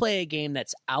 you play a game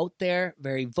that's out there,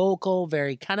 very vocal,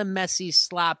 very kind of messy,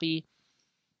 sloppy.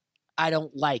 I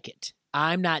don't like it.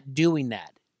 I'm not doing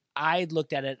that. I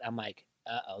looked at it. I'm like,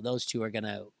 uh-oh, those two are going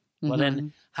to, well,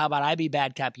 then how about I be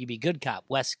bad cop, you be good cop,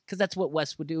 Wes? Because that's what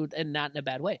Wes would do, and not in a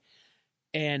bad way.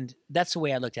 And that's the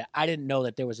way I looked at it. I didn't know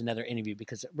that there was another interview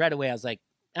because right away I was like,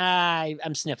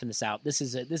 I'm sniffing this out. This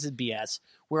is BS.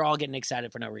 We're all getting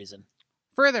excited for no reason.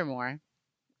 Furthermore,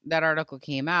 that article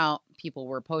came out. People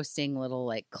were posting little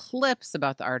like clips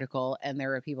about the article, and there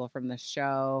were people from the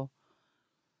show.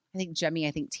 I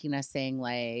think Tina saying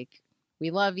like,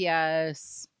 "We love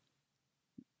Yes."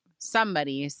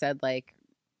 Somebody said like,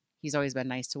 he's always been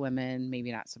nice to women,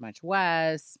 maybe not so much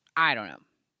Wes. I don't know.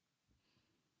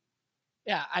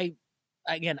 Yeah,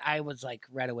 I was like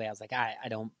right away. I was like, I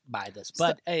don't buy this.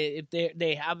 But if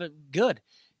they have it, good.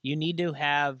 You need to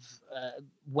have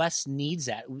Wes needs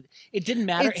that. It didn't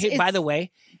matter. By the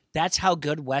way, that's how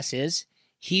good Wes is.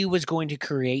 He was going to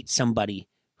create somebody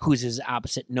who's his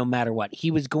opposite, no matter what. He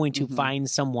was going to find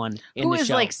someone in who the is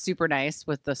show. like super nice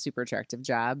with the super attractive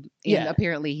job. Yeah. And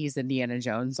apparently he's Indiana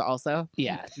Jones also.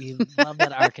 Yeah, you love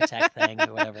that architect thing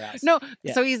or whatever else. No,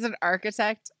 Yeah. so he's an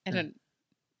architect and an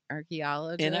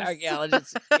archaeologist. An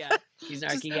archaeologist. Yeah, he's an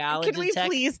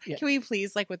archaeologist. Can we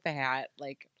please, like with the hat,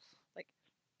 like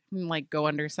go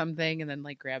under something and then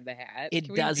like grab the hat?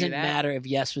 It doesn't matter if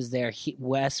Yes was there.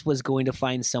 Wes was going to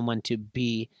find someone to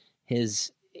be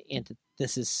his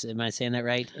antithesis. Am I saying that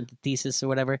right? Antithesis or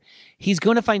whatever. He's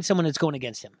going to find someone that's going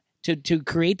against him to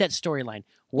create that storyline.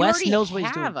 Wes knows what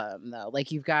he's doing. You already have him though.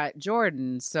 Like you've got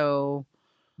Jordan, so.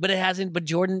 But it hasn't. But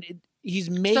Jordan, he's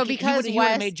making. So because he would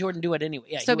have made Jordan do it anyway.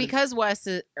 Yeah. So because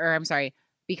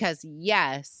because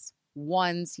Yes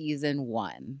won season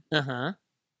 1.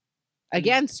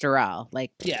 Against Darrell,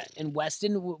 like and Wes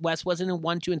wasn't in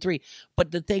 1, 2, and 3.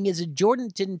 But the thing is, Jordan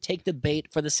didn't take the bait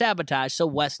for the sabotage, so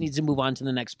Wes needs to move on to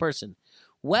the next person.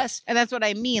 And that's what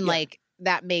I mean. Yeah. Like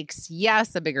that makes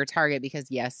Yes a bigger target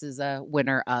because Yes is a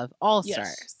winner of All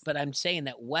Stars. Yes, but I'm saying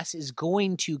that Wes is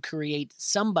going to create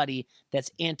somebody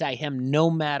that's anti him, no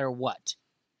matter what.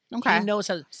 Okay. He knows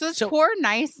how. So this poor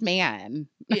nice man.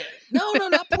 Yeah. No,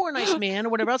 not poor nice man or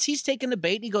whatever else. He's taking the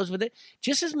bait. He goes with it.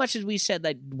 Just as much as we said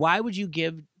that, why would you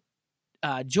give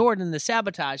Jordan, the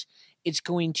sabotage, it's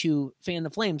going to fan the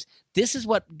flames. This is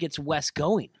what gets Wes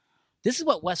going. This is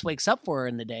what Wes wakes up for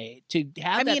in the day, to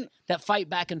have that fight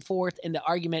back and forth and the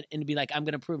argument and to be like, I'm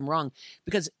going to prove him wrong.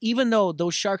 Because even though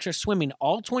those sharks are swimming,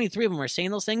 all 23 of them are saying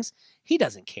those things, he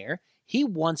doesn't care. He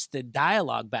wants the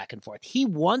dialogue back and forth. He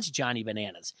wants Johnny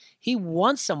Bananas. He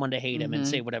wants someone to hate him and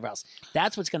say whatever else.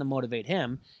 That's what's going to motivate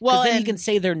him. Well, then he can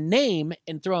say their name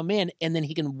and throw them in, and then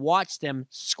he can watch them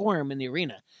squirm in the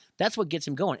arena. That's what gets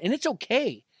him going. And it's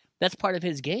okay. That's part of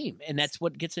his game, and that's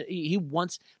what gets it. He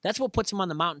wants. That's what puts him on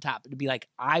the mountaintop, to be like,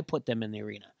 I put them in the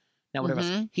arena. Now,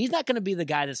 whatever. He's not going to be the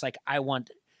guy that's like, I want.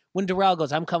 When Darrell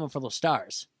goes, I'm coming for those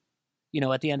stars.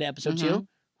 At the end of episode 2,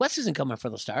 Wes isn't coming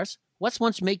for those stars. Wes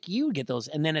wants to make you get those,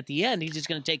 and then at the end, he's just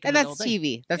going to take. And that's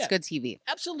TV. That's good TV.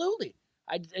 Absolutely.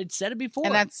 I said it before,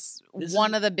 and that's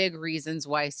one of the big reasons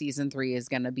why season 3 is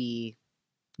going to be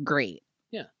great.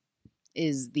 Yeah,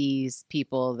 is these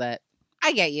people that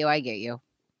I get you.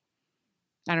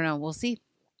 I don't know. We'll see.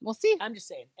 I'm just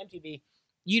saying, MTV,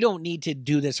 you don't need to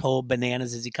do this whole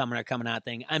Bananas is he coming or coming out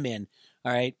thing. I'm in.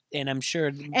 All right. And I'm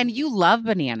sure. And you love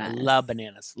Bananas. I love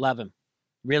Bananas. Love him.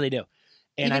 Really do.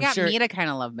 And I'm sure me to kind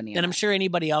of love Bananas. And I'm sure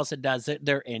anybody else that does it,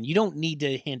 they're in. You don't need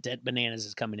to hint at Bananas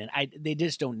is coming in. They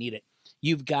just don't need it.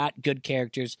 You've got good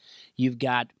characters. You've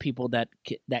got people that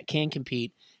can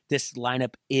compete. This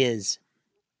lineup is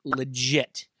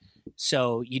legit.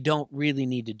 So you don't really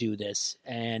need to do this.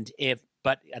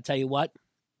 But I'll tell you what,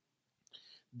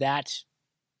 that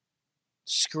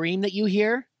scream that you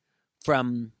hear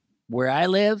from where I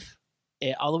live,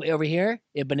 all the way over here,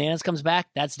 if Bananas comes back,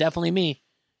 that's definitely me.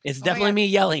 It's definitely me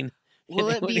yelling. Will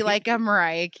it be like a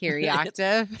Mariah Carey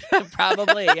octave?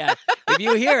 Probably, yeah. If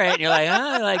you hear it and you're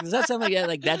like, is that something? Yeah,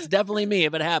 like that's definitely me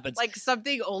if it happens. Like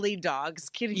something only dogs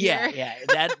can hear.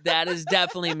 Yeah. That is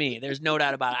definitely me. There's no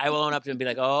doubt about it. I will own up to it and be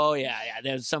like, oh yeah.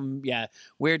 There's some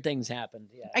weird things happened.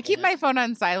 Yeah. I keep my phone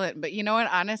on silent, but you know what?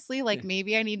 Honestly, like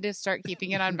maybe I need to start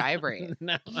keeping it on vibrate.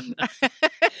 No.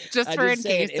 Just for in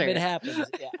case. If it happens,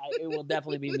 it will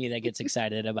definitely be me that gets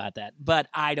excited about that. But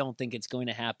I don't think it's going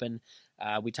to happen.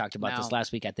 We talked about this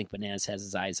last week. I think Bananas has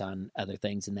his eyes on other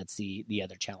things, and that's the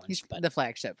other challenge. He's the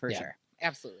flagship for sure.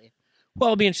 Absolutely. Well,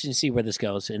 it'll be interesting to see where this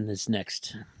goes in this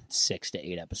next 6 to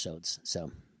 8 episodes.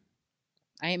 So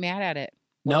I ain't mad at it.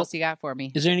 What else you got for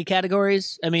me? Is there any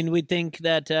categories? I mean, we think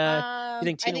that you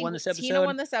think Tina won this episode? Tina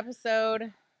won this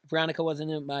episode. Veronica wasn't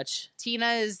in it much.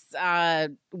 Tina's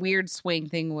weird swing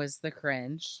thing was the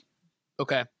cringe.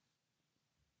 Okay.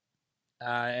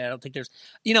 I don't think there's,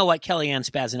 what, Kellyanne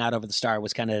spazzing out over the star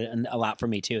was kind of a lot for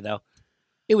me too, though.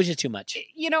 It was just too much.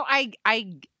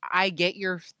 I get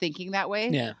your thinking that way.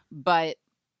 Yeah. But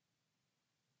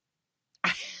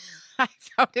I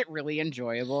found it really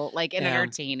enjoyable, and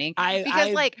entertaining. I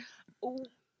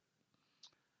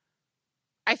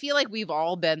feel like we've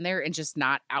all been there and just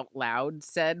not out loud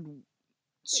said.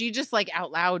 She just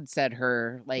out loud said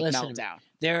her meltdown.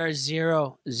 There are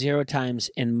zero times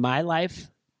in my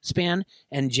life span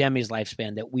and Jemmy's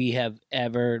lifespan that we have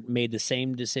ever made the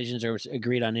same decisions or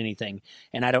agreed on anything.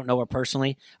 And I don't know her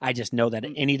personally. I just know that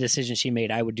any decision she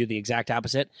made, I would do the exact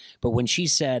opposite. But when she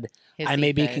said, I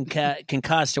may be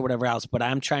concussed or whatever else, but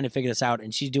I'm trying to figure this out,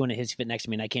 and she's doing a hissy fit next to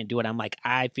me and I can't do it, I'm like,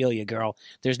 I feel you, girl.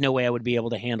 There's no way I would be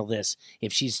able to handle this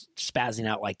if she's spazzing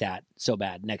out like that so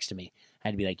bad next to me.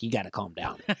 I'd be like, you got to calm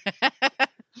down.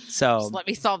 So just let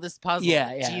me solve this puzzle.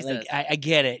 Yeah. Jesus. I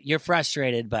get it. You're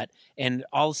frustrated, and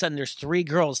all of a sudden there's 3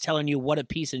 girls telling you what a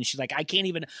piece, and she's like, I don't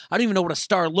even know what a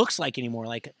star looks like anymore.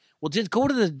 Like, well, just go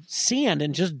to the sand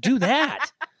and just do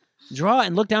that. Draw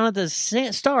and look down at the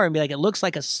star and be like, it looks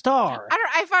like a star.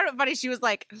 I found it funny. She was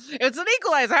like, it's an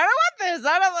equalizer. I don't want this.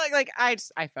 I don't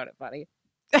I found it funny.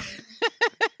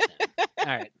 All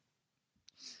right.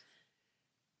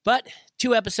 But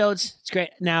 2 episodes. It's great.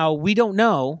 Now, we don't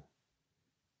know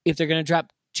if they're going to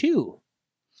drop 2.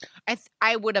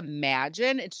 I would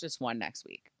imagine it's just 1 next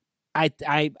week.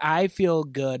 I feel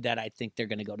good that I think they're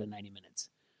going to go to 90 minutes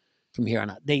from here on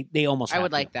out. They almost. I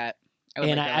would like that.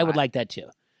 I would like that too,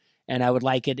 and I would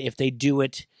like it if they do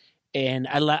it. And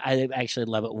I actually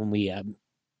love it when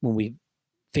we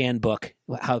fan book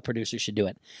how the producers should do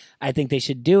it. I think they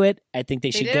should do it. I think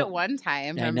they should did it one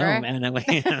time. Remember? I know,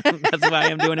 man. That's why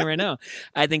I'm doing it right now.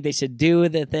 I think they should do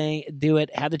the thing, do it,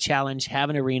 have the challenge, have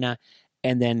an arena,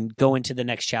 and then go into the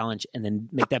next challenge, and then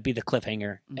make that be the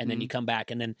cliffhanger, and then you come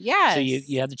back, and then so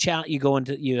you have the challenge.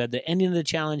 You have the ending of the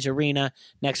challenge arena,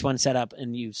 next one set up,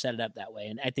 and you set it up that way.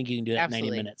 And I think you can do that in 90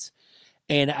 minutes.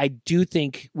 And I do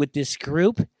think with this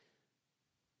group,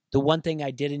 the one thing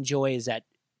I did enjoy is that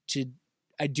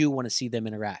I do want to see them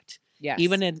interact. Yes.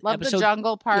 Even in love episode, the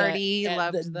jungle party.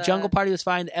 Loved the jungle party was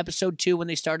fine. Episode 2, when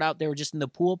they start out, they were just in the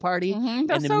pool party and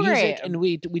the so music, great. and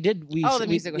the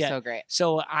music was so great.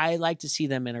 So I like to see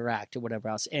them interact or whatever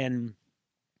else, and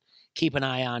keep an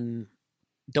eye on.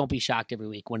 Don't be shocked every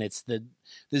week when it's the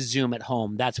Zoom at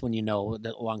home. That's when you know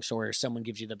the long story, or someone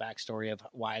gives you the backstory of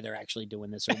why they're actually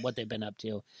doing this or what they've been up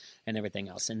to and everything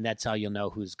else. And that's how you'll know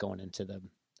who's going into the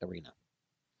arena.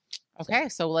 Okay,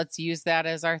 so let's use that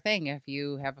as our thing. If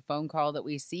you have a phone call that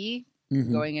we see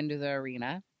going into the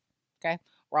arena, okay,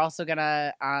 we're also going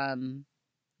to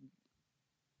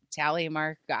tally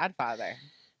mark Godfather.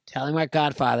 Tally mark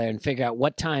Godfather and figure out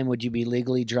what time would you be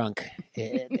legally drunk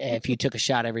if you took a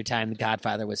shot every time the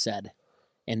Godfather was said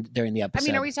and during the episode.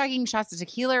 I mean, are we talking shots of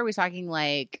tequila? Are we talking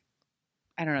like,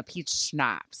 I don't know, peach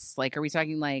schnapps? Like, are we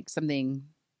talking like something?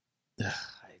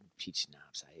 Peach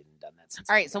schnapps. I hadn't done that since.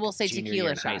 All right, so we'll say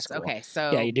tequila shots. Okay,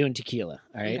 so yeah, you're doing tequila.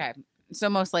 All right. Okay, so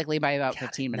most likely by about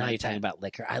 15 minutes. Now you're talking about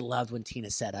liquor. I loved when Tina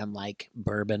said, "I'm like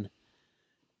bourbon."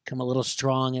 Come a little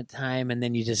strong at time, and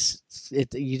then you just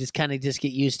kind of just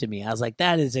get used to me. I was like,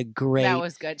 that is a great, that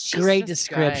was good. Great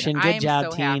description. Good job,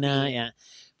 so Tina. Happy. Yeah,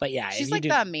 but yeah, she's like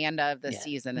the Amanda of the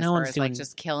season as far as like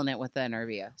just killing it with the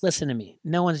interview. Listen to me.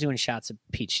 No one's doing shots of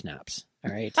peach schnapps.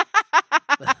 All right.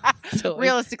 So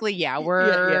realistically,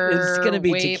 we're it's gonna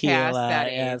be way tequila. past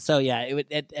that yeah. So yeah, it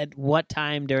would, at what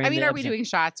time during? I mean, the are we doing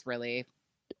shots really?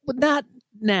 But not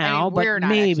now, we're but not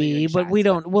maybe. But shots, we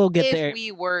don't. We'll get there.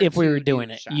 If we were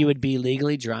doing it, shots. you would be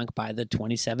legally drunk by the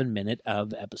 27-minute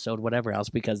of episode whatever else,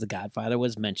 because the Godfather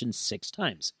was mentioned 6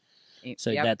 times.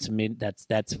 So that's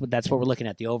what we're looking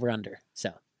at, the over under.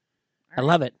 So I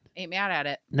love it. Ain't mad at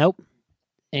it. Nope.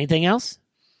 Anything else?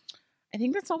 I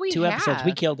think that's all we 2 episodes.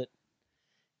 We killed it.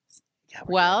 Yeah,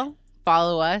 well,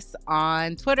 follow us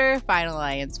on Twitter, Final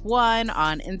Alliance 1,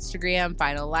 on Instagram,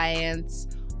 Final Alliance,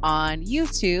 on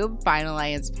YouTube, Final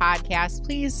Alliance Podcast.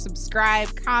 Please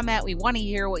subscribe, comment. We want to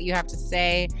hear what you have to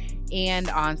say. And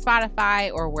on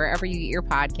Spotify or wherever you get your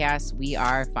podcasts, we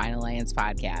are Final Alliance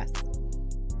Podcast.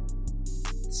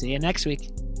 See you next week.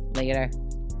 Later.